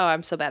 Oh,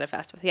 I'm so bad at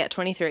fast math. Yeah,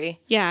 23.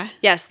 Yeah.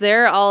 Yes,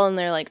 they're all in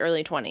their, like,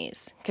 early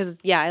 20s. Because,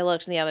 yeah, I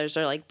looked and the others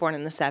are, like, born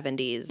in the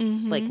 70s.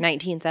 Like,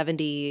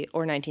 1970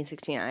 or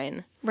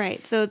 1969.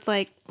 Right. So it's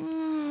like,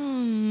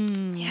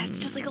 Yeah, it's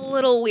just like a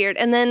little weird.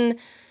 And then,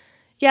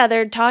 yeah,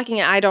 they're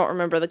talking. I don't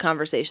remember the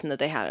conversation that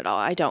they had at all.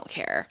 I don't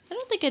care. I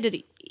don't think I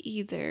did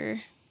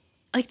either.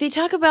 Like, they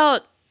talk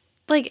about,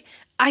 like,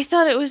 I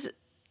thought it was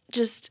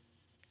just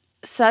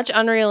such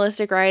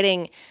unrealistic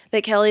writing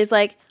that Kelly's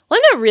like, well,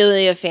 I'm not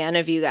really a fan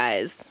of you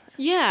guys.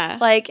 Yeah.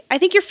 Like, I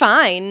think you're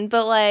fine,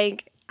 but,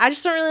 like, I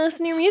just don't really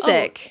listen to your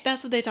music. Oh,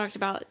 that's what they talked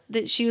about.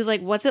 That she was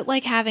like, what's it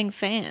like having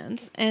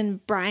fans?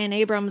 And Brian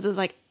Abrams is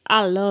like,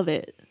 I love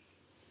it.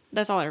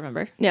 That's all I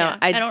remember. No, Yeah,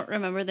 I I don't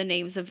remember the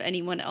names of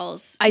anyone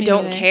else. I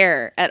don't neither.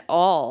 care at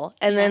all.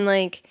 And then,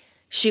 like,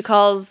 she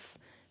calls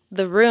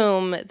the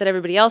room that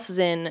everybody else is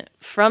in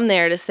from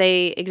there to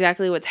say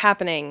exactly what's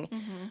happening.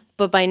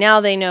 But by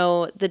now they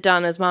know that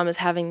Donna's mom is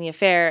having the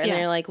affair. And Yeah.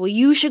 they're like, well,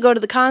 you should go to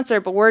the concert,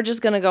 but we're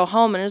just going to go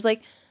home. And it was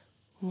like,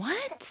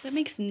 what? That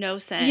makes no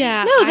sense.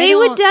 Yeah. No, I they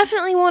would don't-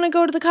 definitely want to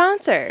go to the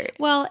concert.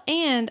 Well,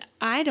 and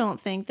I don't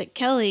think that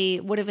Kelly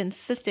would have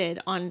insisted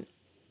on.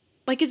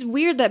 Like, it's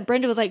weird that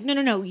Brenda was like,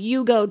 no,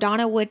 you go.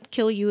 Donna would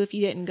kill you if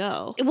you didn't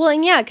go. Well,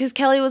 and yeah, because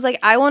Kelly was like,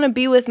 I want to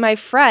be with my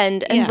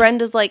friend. And Yeah.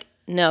 Brenda's like,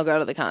 no, go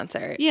to the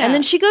concert. Yeah. And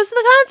then she goes to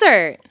the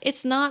concert.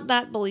 It's not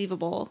that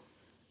believable.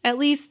 At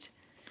least,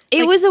 It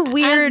like, was a As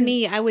weird.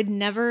 me, I would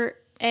never,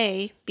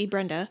 A, be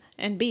Brenda,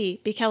 and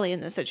B, be Kelly in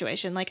this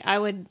situation. Like, I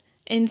would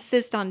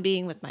insist on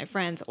being with my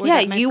friends, or Yeah,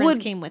 that my you friends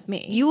would- came with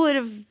me. You would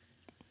have,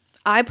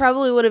 I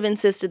probably would have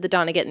insisted that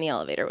Donna get in the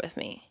elevator with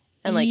me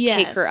and like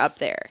take her Yes. up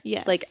there.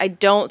 Yes. Like, I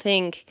don't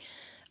think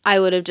I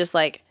would have just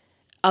like,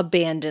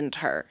 abandoned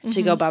her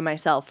to go by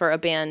myself for a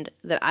band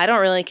that I don't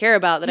really care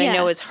about, that I Yeah.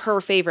 know is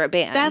her favorite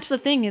band. That's the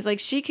thing is like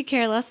she could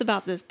care less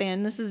about this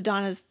band. This is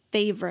Donna's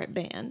favorite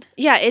band.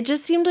 Yeah, it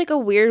just seemed like a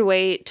weird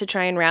way to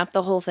try and wrap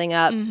the whole thing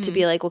up, to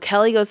be like, well,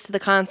 Kelly goes to the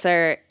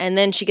concert and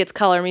then she gets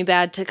Color Me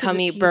Bad to come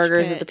the eat Peach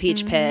burgers Pit. at the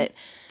Peach Pit.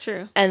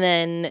 True. And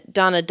then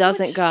Donna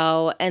doesn't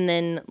go, and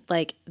then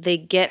like they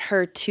get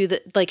her to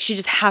the, like, she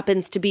just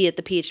happens to be at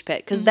the Peach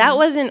Pit because that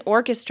wasn't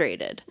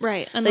orchestrated.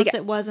 Right. Unless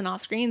it wasn't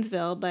off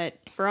Screensville, but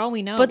for all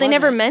we know, But it they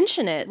never wasn't.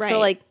 mention it. Right. So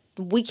like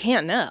we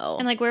can't know.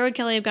 And like, where would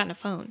Kelly have gotten a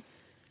phone?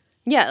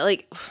 Yeah,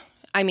 like,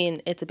 I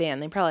mean, it's a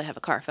band. They probably have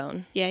a car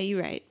phone. Yeah,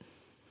 you're right.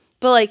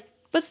 But like,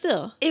 But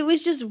still, it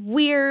was just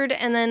weird.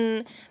 And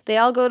then they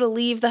all go to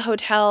leave the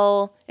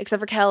hotel except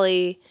for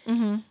Kelly.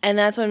 Mm-hmm. And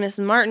that's when Miss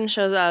Martin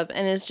shows up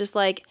and is just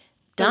like,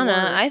 Donna,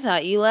 worst. I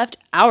thought you left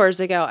hours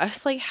ago. I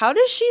was like, how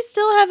does she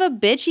still have a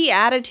bitchy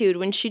attitude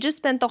when she just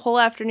spent the whole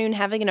afternoon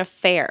having an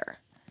affair?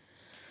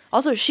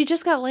 Also, she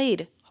just got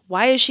laid.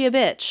 Why is she a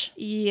bitch?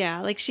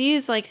 yeah, like she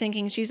is like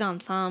thinking she's on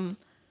some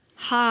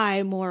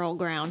high moral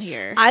ground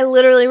here. I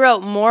literally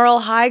wrote moral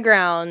high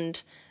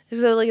ground.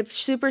 So like it's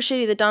super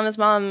shitty that Donna's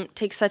mom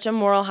takes such a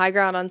moral high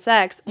ground on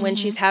sex when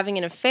she's having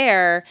an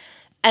affair,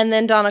 and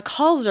then Donna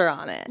calls her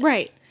on it.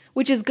 Right.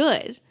 Which is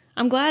good.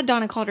 I'm glad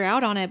Donna called her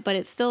out on it, but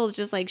it's still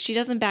just like she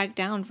doesn't back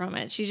down from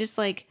it. She's just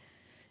like,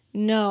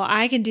 no,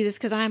 I can do this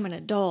because I'm an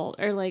adult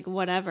or like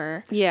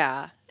whatever.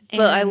 Yeah.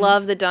 But I And-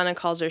 love that Donna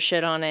calls her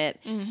shit on it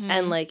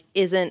and like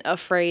isn't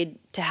afraid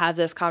to have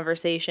this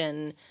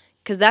conversation,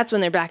 because that's when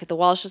they're back at the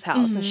Walsh's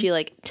house and she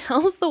like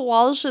tells the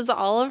Walshes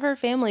all of her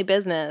family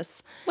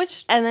business.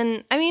 Which, And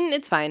then, I mean,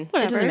 it's fine. It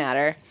doesn't Whatever.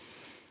 matter.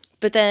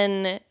 But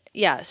then,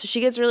 yeah, so she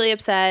gets really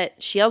upset.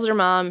 She yells at her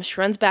mom. She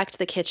runs back to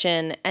the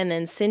kitchen. And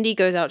then Cindy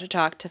goes out to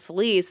talk to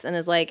Felice and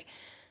is like,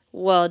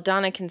 well,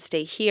 Donna can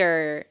stay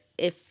here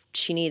if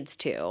she needs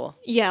to.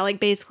 yeah, like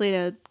basically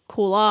to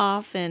cool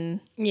off and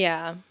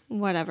Yeah.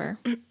 whatever.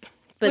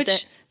 But Which then-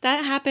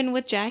 that happened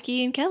with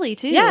Jackie and Kelly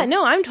too. Yeah,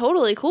 no, I'm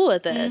totally cool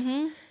with this.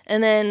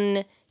 And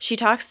then she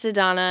talks to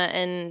Donna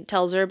and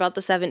tells her about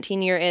the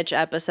 17-year itch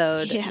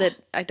episode Yeah. that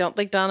I don't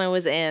think Donna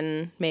was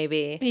in,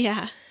 maybe.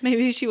 Yeah.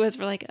 Maybe she was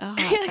for like, oh,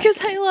 Yeah, because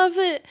I love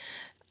that,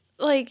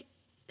 like,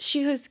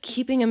 she goes,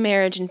 keeping a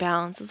marriage in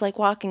balance is like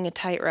walking a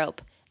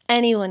tightrope.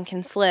 Anyone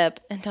can slip.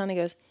 And Donna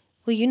goes,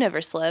 well, you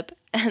never slip.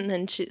 And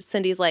then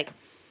Cindy's like,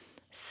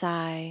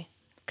 sigh.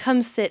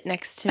 Come sit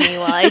next to me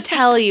while I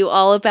tell you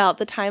all about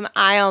the time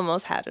I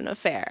almost had an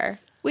affair.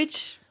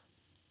 which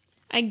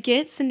I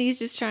get Cindy's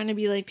just trying to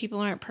be like people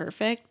aren't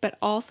perfect, but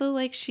also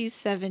like she's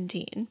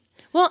 17.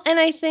 Well, and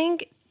I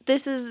think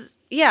this is,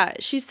 yeah,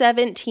 she's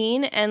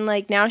 17 and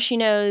like now she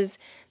knows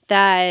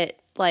that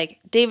like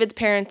David's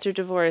parents are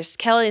divorced.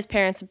 Kelly's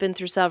parents have been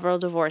through several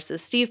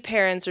divorces. Steve's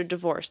parents are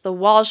divorced. The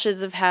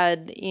Walshes have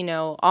had, you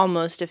know,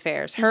 almost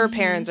affairs. Her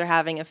parents are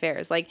having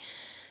affairs. Like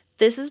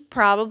this is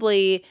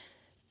probably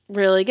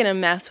really going to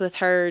mess with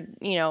her,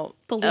 you know,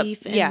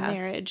 Belief in yeah.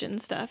 marriage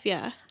and stuff.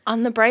 Yeah.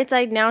 On the bright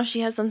side, now she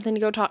has something to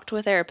go talk to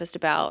a therapist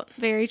about.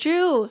 Very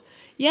true.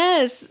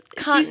 Yes.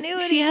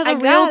 Continuity. She has I a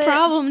real got it.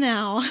 problem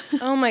now.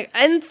 Oh my,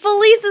 and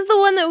Felice is the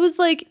one that was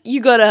like, you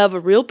gotta have a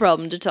real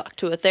problem to talk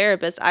to a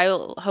therapist. I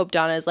hope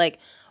Donna is like,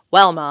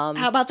 well, Mom.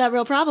 How about that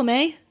real problem,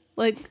 eh?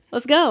 Like,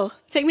 let's go.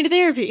 Take me to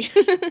therapy.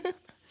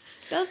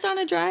 Does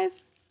Donna drive?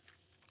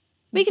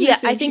 We can Yeah,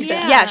 assume I think so. she-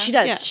 Yeah, she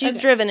does. Yeah, She's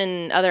okay. driven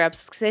in other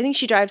episodes because I think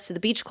she drives to the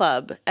beach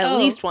club at Oh.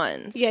 least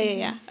once.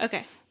 Yeah.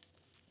 Okay.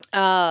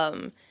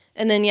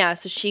 And then, yeah,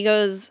 so she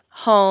goes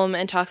home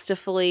and talks to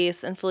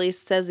Felice, and Felice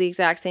says the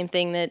exact same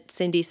thing that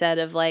Cindy said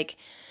of like,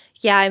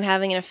 yeah, I'm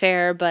having an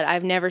affair, but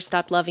I've never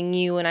stopped loving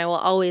you, and I will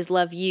always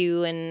love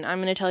you, and I'm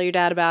going to tell your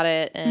dad about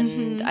it,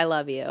 and I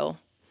love you.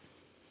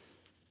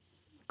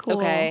 Cool.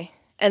 Okay.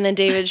 And then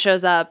David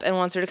shows up and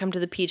wants her to come to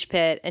the Peach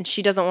Pit, and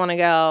she doesn't want to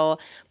go,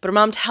 but her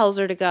mom tells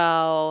her to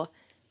go,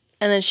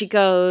 and then she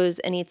goes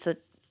and eats a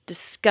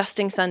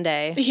disgusting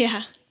sundae.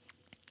 Yeah.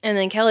 And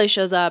then Kelly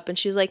shows up, and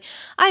she's like,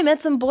 I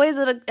met some boys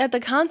at the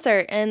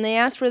concert, and they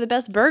asked where the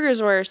best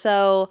burgers were,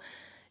 so,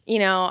 you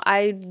know,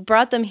 I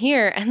brought them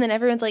here. And then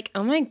everyone's like,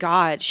 oh my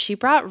God, she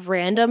brought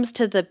randoms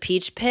to the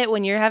Peach Pit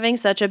when you're having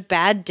such a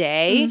bad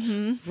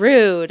day?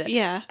 Rude.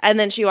 Yeah. And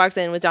then she walks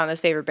in with Donna's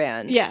favorite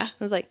band. Yeah.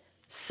 I was like,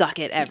 suck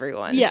it,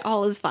 everyone. Yeah,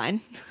 all is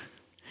fine.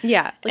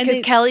 Yeah, And because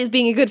they- Kelly's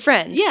being a good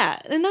friend. Yeah,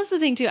 and that's the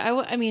thing too.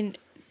 I mean,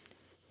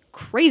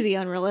 crazy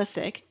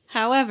unrealistic.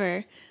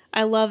 However,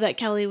 I love that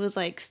Kelly was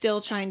like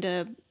still trying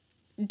to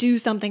do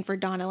something for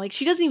Donna. Like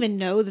she doesn't even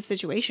know the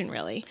situation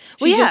really.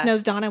 She Well, just yeah.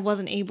 knows Donna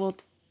wasn't able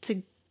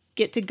to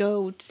get to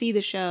go see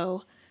the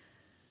show.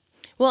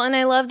 Well, and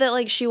I love that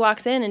like she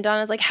walks in and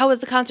Donna's like, how was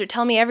the concert?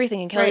 Tell me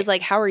everything. And Kelly's Right.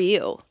 like, how are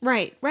you?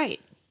 Right.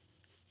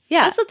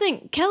 Yeah. That's the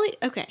thing. Kelly,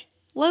 okay,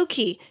 low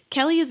key,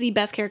 Kelly is the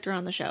best character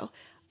on the show.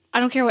 I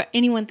don't care what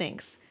anyone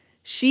thinks.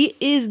 She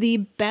is the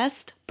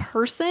best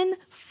person,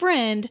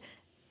 friend,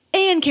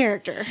 and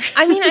character.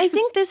 I mean, I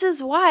think this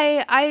is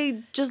why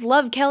I just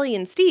love Kelly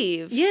and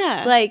Steve.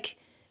 Yeah. Like,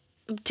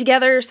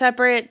 together,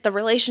 separate, the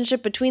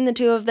relationship between the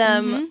two of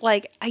them. Mm-hmm.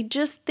 Like, I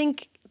just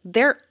think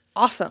they're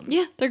awesome.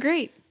 Yeah, they're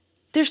great.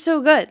 They're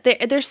so good.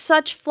 They're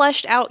such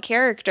fleshed out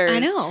characters. I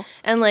know.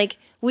 And like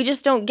we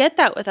just don't get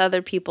that with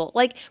other people.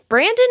 Like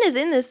Brandon is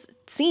in this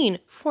scene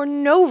for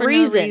no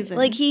reason.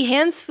 Like he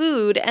hands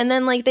food and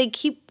then like they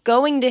keep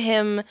going to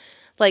him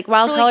like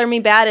while Color Me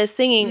Bad is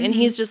singing and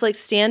he's just like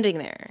standing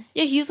there.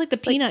 Yeah, he's like the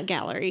peanut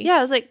gallery. Yeah,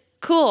 I was like,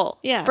 cool.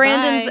 Yeah,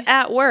 Brandon's bye.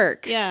 at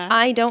work. Yeah.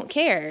 I don't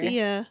care. See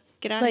ya.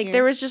 Get out of Like here.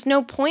 there was just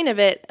no point of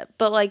it,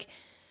 but like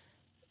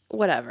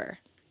whatever.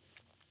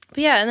 But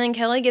yeah, and then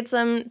Kelly gets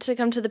them to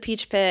come to the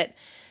Peach Pit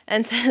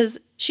and says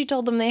she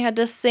told them they had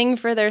to sing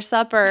for their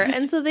supper.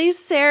 And so they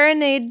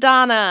serenade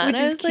Donna. Which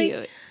and I is was like,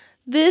 cute.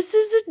 this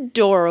is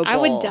adorable. I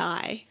would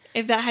die.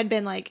 If that had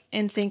been like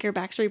NSYNC or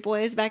Backstreet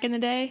Boys back in the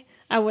day,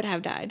 I would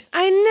have died.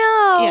 I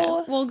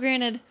know. Yeah. Well,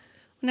 granted,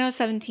 when I was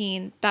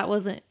 17, that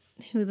wasn't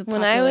who the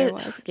When popular I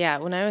was, was. yeah,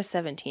 when I was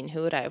 17,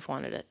 who would I have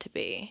wanted it to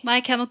be? My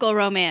Chemical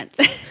Romance.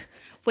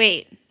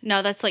 Wait,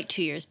 no, that's like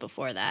 2 years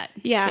before that.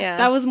 Yeah,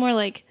 that was more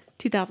like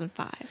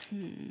 2005.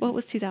 What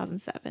was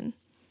 2007?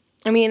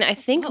 I mean, I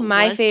think What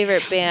my was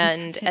favorite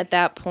band at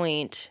that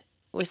point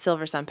was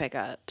Silver Sun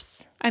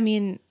Pickups. I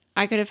mean,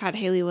 I could have had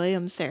Hayley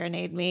Williams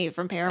serenade me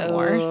from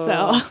Paramore,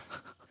 Oh. so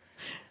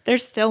they're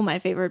still my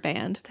favorite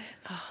band.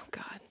 Oh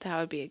God, that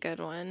would be a good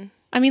one.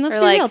 I mean, let's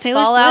Or be like real,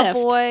 Taylor Fall Out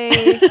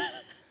Swift. Boy.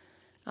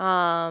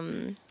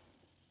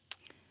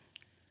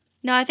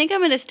 No, I think I'm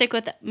going to stick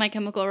with My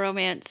Chemical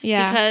Romance.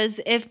 Yeah. Because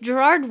if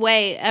Gerard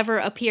Way ever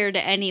appeared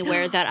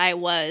anywhere that I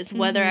was,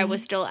 whether I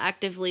was still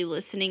actively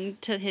listening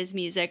to his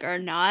music or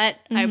not,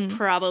 I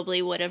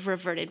probably would have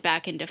reverted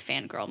back into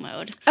fangirl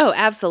mode. Oh,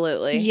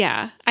 absolutely.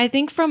 Yeah, I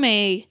think from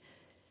a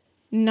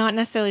not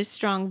necessarily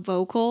strong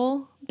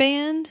vocal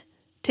band,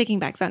 Taking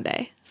Back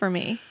Sunday for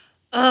me.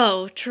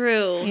 Oh,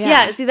 true.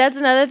 Yeah, see, that's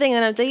another thing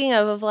that I'm thinking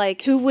of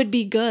like, Who would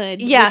be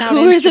good? yeah, without who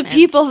are the instruments?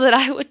 people that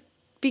I would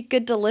be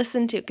good to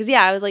listen to? Because,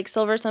 yeah, I was like,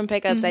 Silver Sun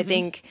Pickups, I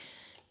think,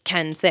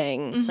 can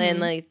sing. And,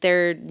 like,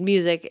 their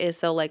music is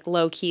so, like,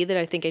 low-key that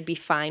I think I'd be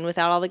fine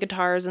without all the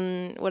guitars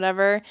and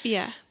whatever.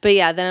 Yeah, But,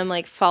 yeah, then I'm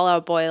like, Fall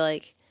Out Boy,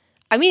 like,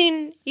 I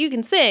mean, you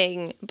can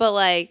sing, but,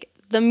 like,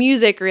 the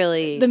music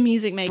really the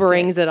music makes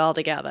brings it all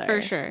together.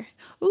 for sure.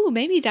 Ooh,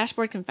 maybe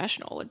Dashboard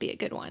Confessional would be a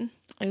good one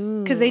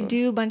Ooh. because they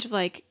do a bunch of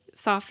like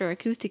softer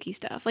acousticy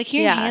stuff. Like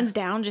hearing Yeah. Hands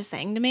Down just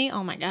sang to me.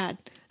 Oh my god,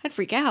 I'd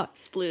freak out.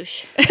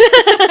 Sploosh.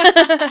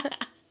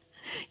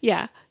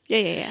 Yeah.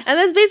 And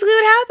that's basically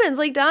what happens.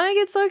 Like, Donna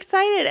gets so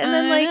excited and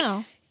then, I like,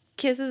 know.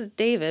 kisses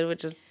David,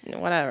 which is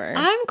whatever.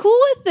 I'm cool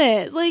with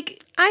it.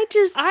 Like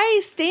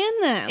I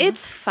stand them.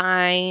 It's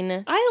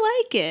fine.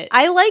 I like it.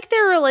 I like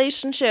their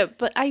relationship,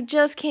 but I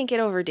just can't get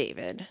over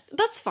David.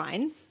 That's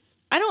fine.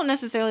 I don't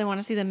necessarily want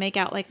to see them make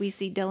out like we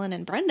see Dylan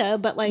and Brenda,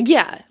 but like,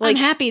 Yeah, like-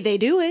 I'm happy they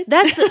do it.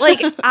 That's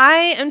like,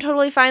 I am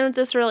totally fine with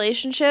this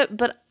relationship,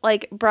 but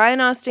like Brian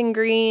Austin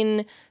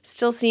Green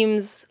still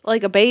seems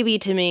like a baby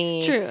to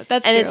me. True,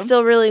 that's and true. it's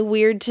still really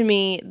weird to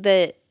me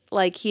that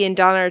like he and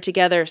Donna are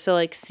together. So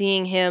like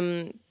seeing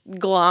him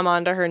glom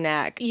onto her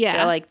neck,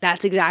 Yeah. like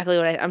that's exactly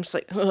what I'm just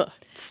like, ugh,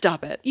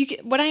 stop it.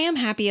 What I am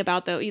happy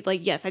about though,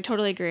 like yes, I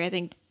totally agree. I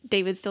think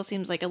David still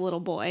seems like a little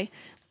boy,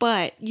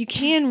 but you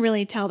can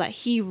really tell that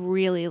he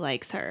really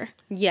likes her.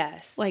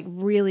 Yes, Like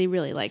really,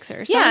 really likes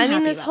her. So yeah. I'm I mean,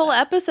 happy this about whole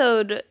that.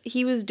 episode,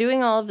 he was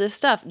doing all of this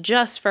stuff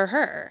just for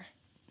her,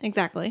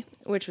 Exactly.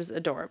 which was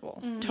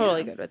adorable.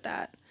 Totally good with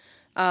that.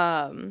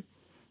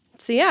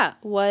 So yeah,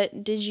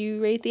 what did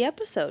you rate the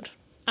episode?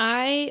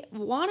 I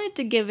wanted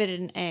to give it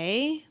an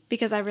A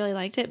because I really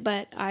liked it,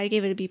 but I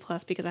gave it a B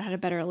plus because I had a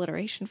better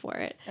alliteration for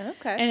it.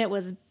 Okay. And it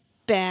was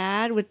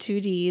bad with 2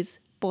 D's,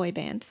 boy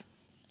bands.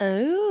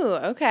 Oh,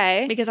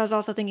 okay. Because I was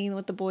also thinking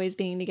with the boys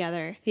being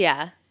together.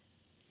 Yeah.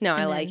 No,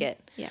 I And like then-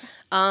 it.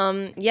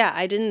 Yeah. Yeah,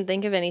 I didn't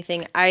think of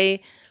anything.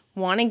 I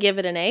want to give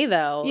it an A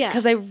though, Yeah.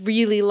 because I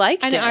really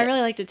liked I know, it. I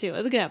really liked it too. It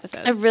was a good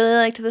episode. I really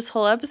liked this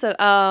whole episode.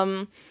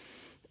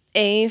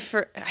 A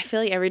for, I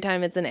feel like every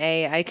time it's an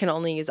A, I can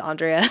only use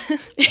Andrea.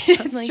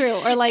 It's like, true.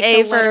 Or like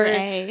A the letter for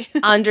A.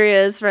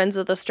 Andrea is friends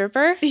with a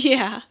stripper.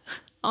 Yeah.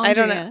 I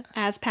don't know. Andrea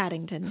as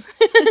Paddington.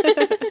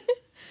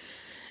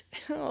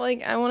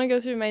 Like, I want to go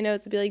through my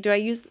notes and be like, do I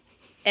use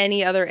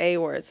any other A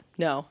words?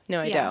 No,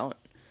 I Yeah.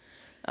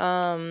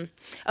 don't.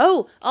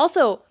 Oh,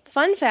 also,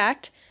 fun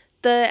fact,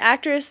 the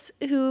actress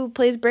who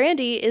plays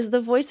Brandy is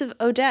the voice of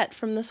Odette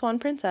from The Swan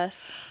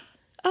Princess.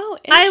 Oh,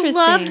 I interesting.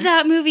 loved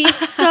that movie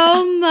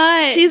so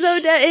much. She's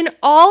Odette in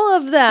all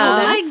of them.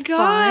 Oh my That's god.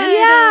 fun. Yeah,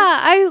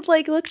 I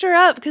like looked her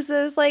up because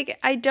I was like,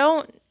 I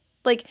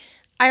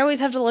always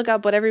have to look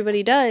up what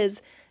everybody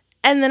does.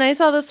 And then I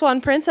saw The Swan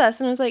Princess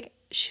and I was like,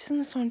 she's in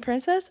The Swan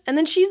Princess? And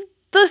then she's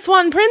the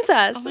Swan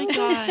Princess. Oh my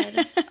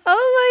god.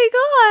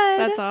 Oh my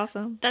god. That's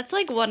awesome. That's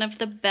like one of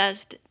the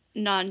best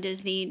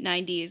non-Disney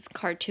 90s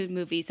cartoon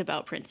movies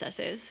about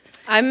princesses.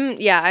 I'm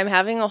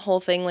having a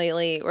whole thing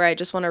lately where I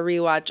just want to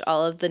rewatch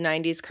all of the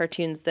 90s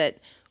cartoons that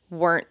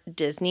weren't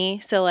Disney.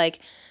 So like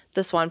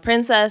The Swan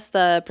Princess,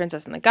 The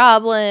Princess and the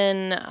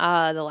Goblin,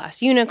 The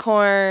Last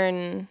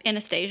Unicorn,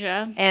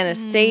 Anastasia.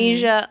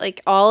 Anastasia, like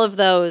all of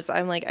those.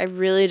 I'm like, I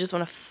really just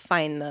want to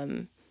find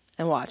them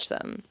and watch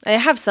them. I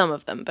have some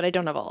of them, but I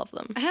don't have all of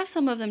them. I have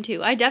some of them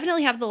too. I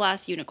definitely have The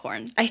Last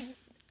Unicorn.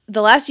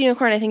 The Last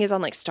Unicorn, I think, is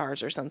on like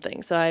Stars or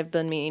something, so I've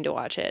been meaning to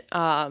watch it.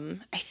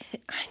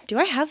 Do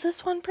I have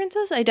this one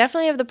princess? I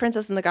definitely have The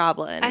Princess and the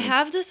Goblin. I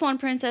have this one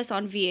princess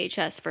on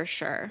VHS for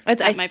sure. I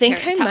at my think I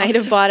parents' might house.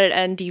 have bought it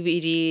on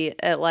DVD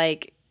at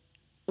like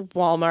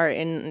Walmart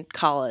in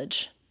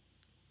college.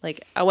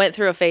 Like, I went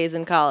through a phase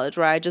in college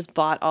where I just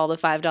bought all the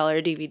 $5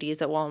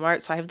 DVDs at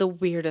Walmart, so I have the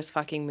weirdest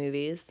fucking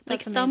movies.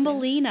 Like That's amazing.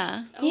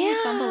 Thumbelina. Oh,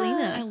 Yeah.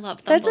 Thumbelina. I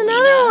love Thumbelina. That's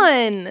another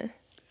one.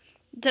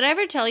 Did I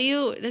ever tell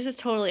you, this is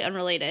totally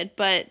unrelated,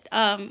 but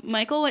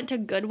Michael went to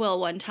Goodwill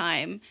one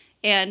time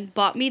and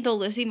bought me the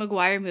Lizzie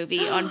McGuire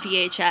movie on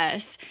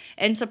VHS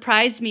and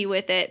surprised me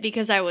with it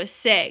because I was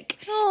sick.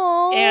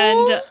 Aww.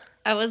 And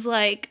I was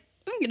like,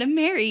 I'm going to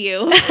marry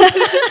you.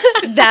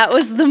 That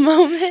was the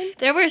moment.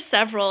 There were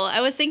several. I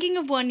was thinking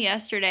of one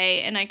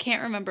yesterday and I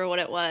can't remember what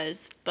it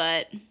was,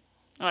 but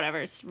whatever,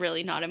 it's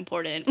really not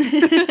important.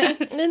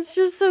 It's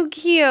just so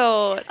cute.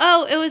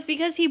 Oh, it was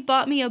because he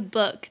bought me a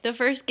book. The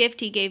first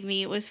gift he gave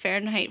me was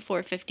Fahrenheit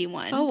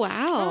 451. Oh,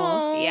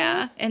 wow.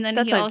 Yeah, and then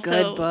That's he a also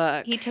good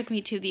book. he took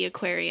me to the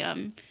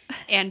aquarium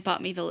and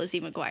bought me the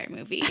Lizzie McGuire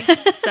movie.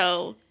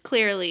 So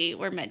clearly,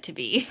 we're meant to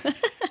be.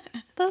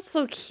 That's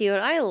so cute.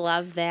 I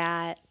love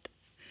that.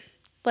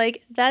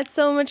 Like, that's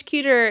so much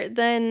cuter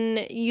than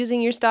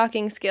using your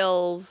stalking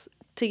skills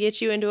to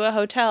get you into a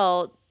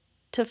hotel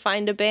to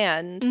find a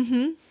band.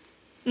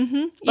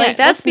 Mm-hmm. Like, Yeah,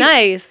 that's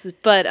nice,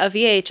 but a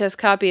VHS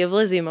copy of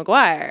Lizzie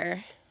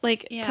McGuire.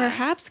 Like, Yeah.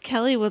 perhaps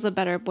Kelly was a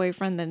better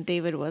boyfriend than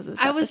David was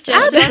this I was episode.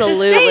 just about to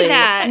Absolutely. say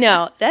that.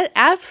 No, that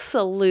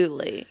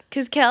absolutely.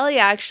 Because Kelly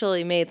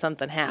actually made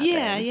something happen.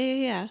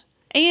 Yeah.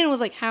 Ian was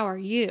like, how are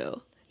you?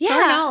 To Yeah.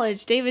 our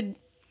knowledge, David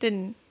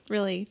didn't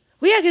really...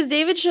 Well, yeah, because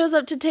David shows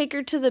up to take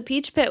her to the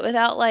peach pit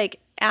without, like,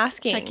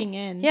 asking. Checking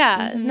in.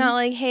 Yeah, not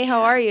like, hey,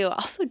 how are you?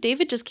 Also,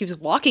 David just keeps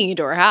walking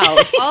into her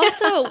house.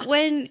 Also,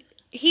 when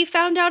he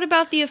found out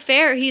about the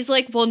affair, he's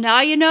like, well,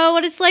 now you know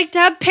what it's like to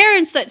have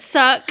parents that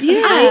suck.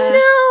 Yeah. I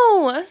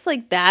know. I was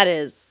like, that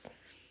is...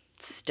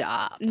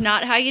 Stop.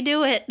 Not how you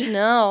do it.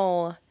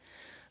 No.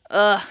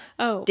 Ugh.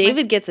 Oh,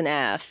 David gets an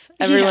F.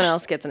 Everyone Yeah.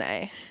 else gets an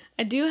A.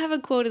 I do have a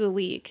quote of the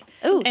week.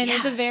 Ooh, and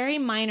it's a yeah. very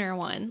minor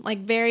one, like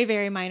very,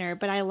 very minor,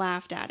 but I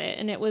laughed at it.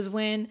 And it was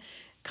when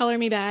Color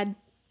Me Bad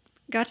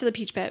got to the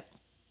peach pit.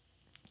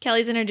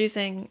 Kelly's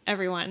introducing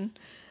everyone.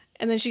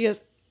 And then she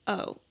goes,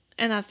 oh,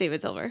 and that's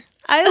David Silver.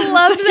 I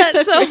loved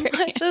that so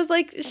much. I was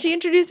like, she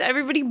introduced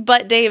everybody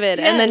but David.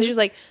 And then Yes. she was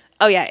like,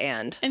 oh, yeah,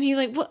 and. And he's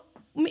like, what?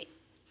 Me?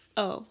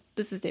 Oh,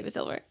 this is David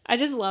Silver. I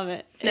just love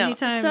it. No.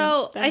 Anytime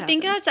So that I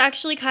think happens. that's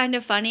actually kind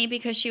of funny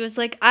because she was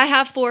like, I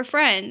have 4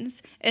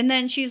 friends. And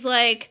then she's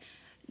like,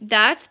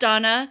 that's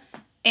Donna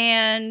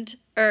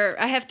or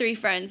I have 3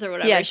 friends or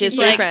whatever. Yeah, she has She's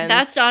 3 like, friends.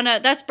 That's Donna,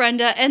 that's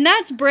Brenda, and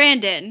that's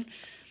Brandon.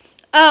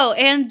 Oh,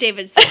 and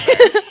David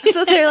Silver.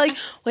 So they're like,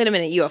 wait a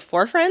minute, you have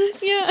 4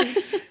 friends? Yeah.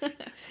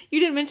 You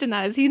didn't mention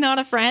that. Is he not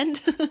a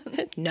friend?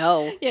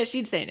 No. Yeah,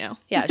 she'd say no.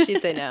 Yeah,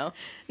 she'd say no.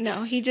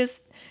 No,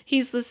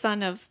 he's the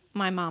son of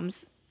my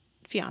mom's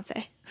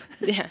fiance.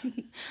 Yeah.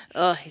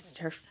 Oh, he's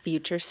her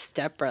future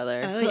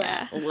stepbrother. Oh,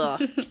 yeah.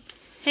 Ugh.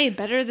 Hey,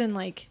 better than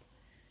like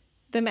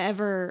them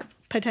ever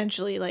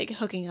potentially like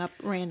hooking up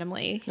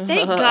randomly.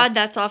 Thank God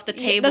that's off the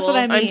table. that's what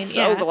I mean. I'm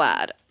so yeah.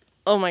 glad.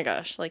 Oh my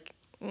gosh. Like,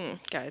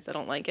 guys, I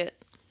don't like it.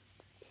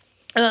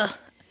 Ugh.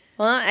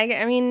 Well,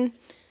 I mean,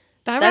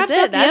 That that's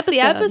wraps up it. That's the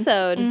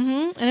episode.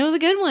 And it was a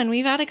good one.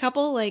 We've had a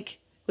couple like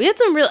We had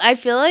some real. I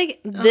feel like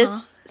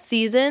this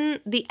season,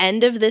 the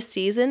end of this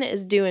season,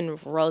 is doing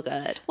real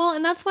good. well,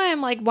 and that's why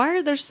I'm like, why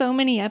are there so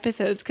many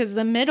episodes? Because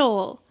the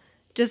middle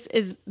just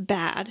is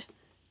bad,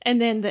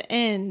 and then the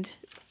end.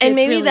 And is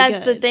maybe really that's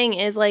the good. thing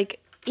is like,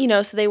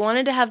 so they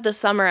wanted to have the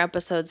summer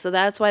episodes, so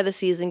that's why the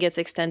season gets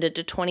extended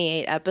to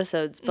 28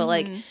 episodes. But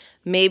like,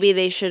 maybe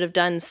they should have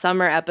done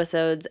summer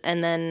episodes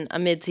and then a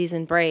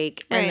mid-season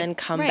break and Right, then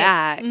come right.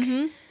 back.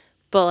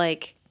 But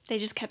like, They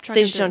just kept trying.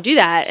 they just don't do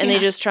that, and they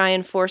Yeah. just try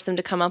and force them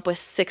to come up with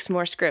 6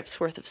 more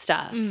scripts worth of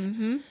stuff.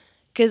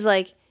 Because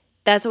like,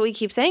 that's what we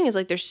keep saying is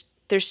like,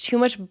 there's too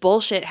much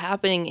bullshit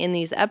happening in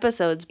these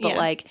episodes. But Yeah.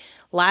 like,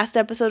 last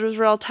episode was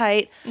real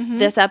tight.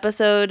 This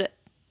episode,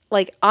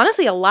 like,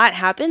 honestly, a lot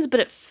happens, but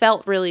it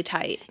felt really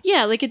tight.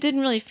 Yeah, like it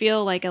didn't really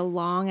feel like a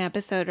long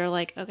episode, or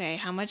like, okay,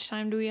 how much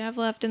time do we have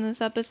left in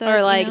this episode? Or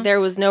you like, know? there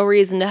was no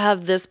reason to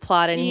have this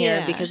plot in here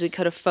Yeah. because we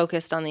could have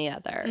focused on the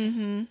other.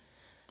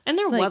 And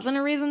there wasn't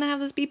a reason to have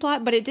this B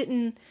plot, but it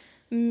didn't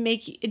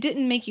make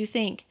you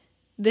think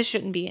this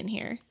shouldn't be in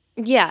here.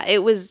 Yeah,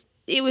 it was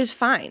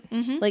fine.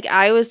 Like,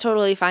 I was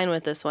totally fine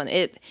with this one.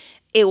 It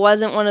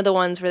wasn't one of the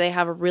ones where they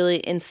have a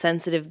really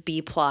insensitive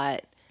B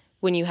plot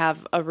when you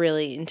have a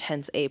really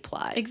intense A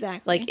plot.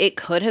 Exactly. Like, it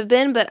could have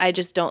been, but I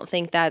just don't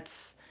think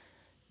that's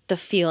the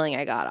feeling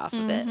I got off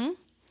of it.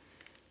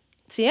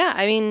 So yeah,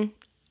 I mean,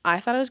 I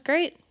thought it was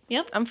great.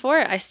 Yep. I'm for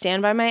it. I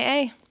stand by my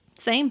A.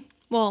 Same.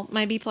 Well,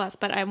 my B plus,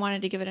 but I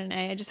wanted to give it an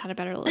A. I just had a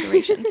better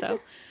alliteration, so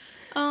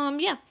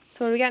yeah. So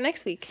So what do we got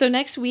next week? So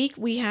next week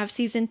we have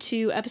season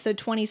 2, episode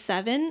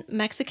 27,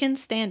 Mexican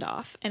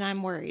Standoff, and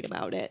I'm worried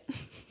about it.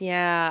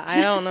 Yeah,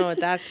 I don't know what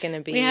that's going to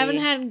be. We haven't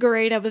had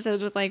great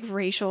episodes with like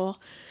racial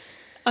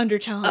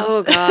undertones.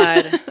 Oh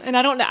God. And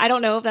I don't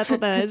know if that's what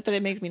that is, but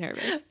it makes me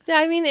nervous. Yeah,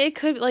 I mean, it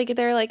could, like,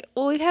 they're like,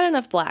 well, we've had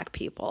enough black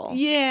people.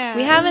 Yeah.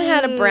 We haven't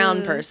had a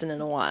brown person in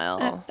a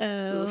while.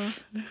 Oh.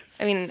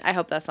 I mean, I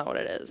hope that's not what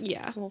it is.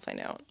 Yeah. We'll find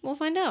out. We'll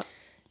find out.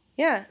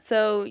 Yeah,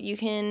 so you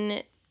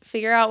can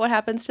figure out what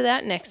happens to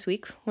that next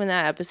week when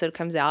that episode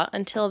comes out.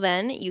 Until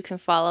then, you can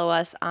follow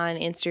us on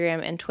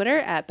Instagram and Twitter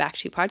at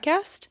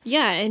BackShootPodcast.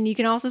 Yeah, and you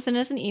can also send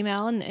us an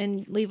email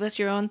and leave us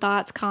your own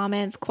thoughts,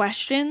 comments,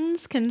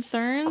 questions,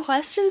 concerns.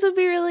 Questions would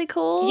be really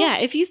cool. Yeah,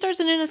 if you start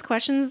sending us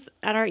questions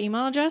at our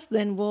email address,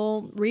 then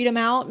we'll read them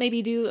out,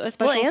 maybe do a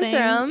special We'll answer thing.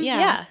 them.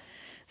 Yeah.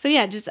 So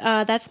yeah, just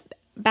that's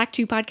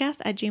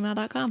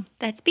backtopodcast@gmail.com.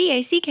 That's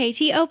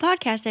BACKTO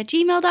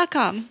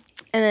podcast@gmail.com.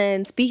 And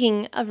then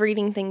speaking of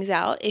reading things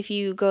out, if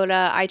you go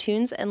to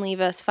iTunes and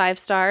leave us 5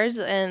 stars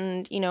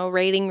and,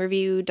 rating,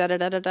 review,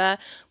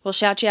 we'll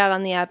shout you out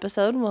on the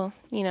episode. We'll,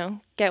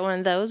 get one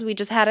of those. We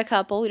just had a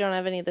couple. We don't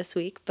have any this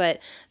week, but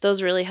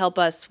those really help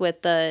us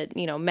with the,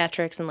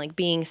 metrics and like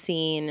being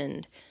seen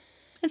and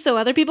so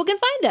other people can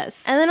find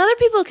us. then other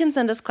people can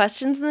send us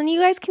questions and then you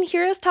guys can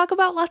hear us talk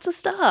about lots of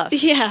stuff.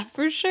 Yeah,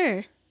 for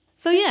sure.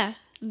 So yeah,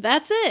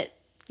 that's it.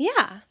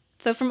 Yeah.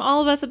 So from all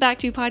of us at Back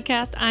to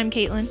Podcast, I'm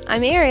Caitlin.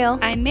 I'm Ariel.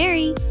 I'm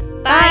Mary.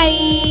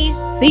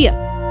 Bye. See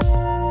ya.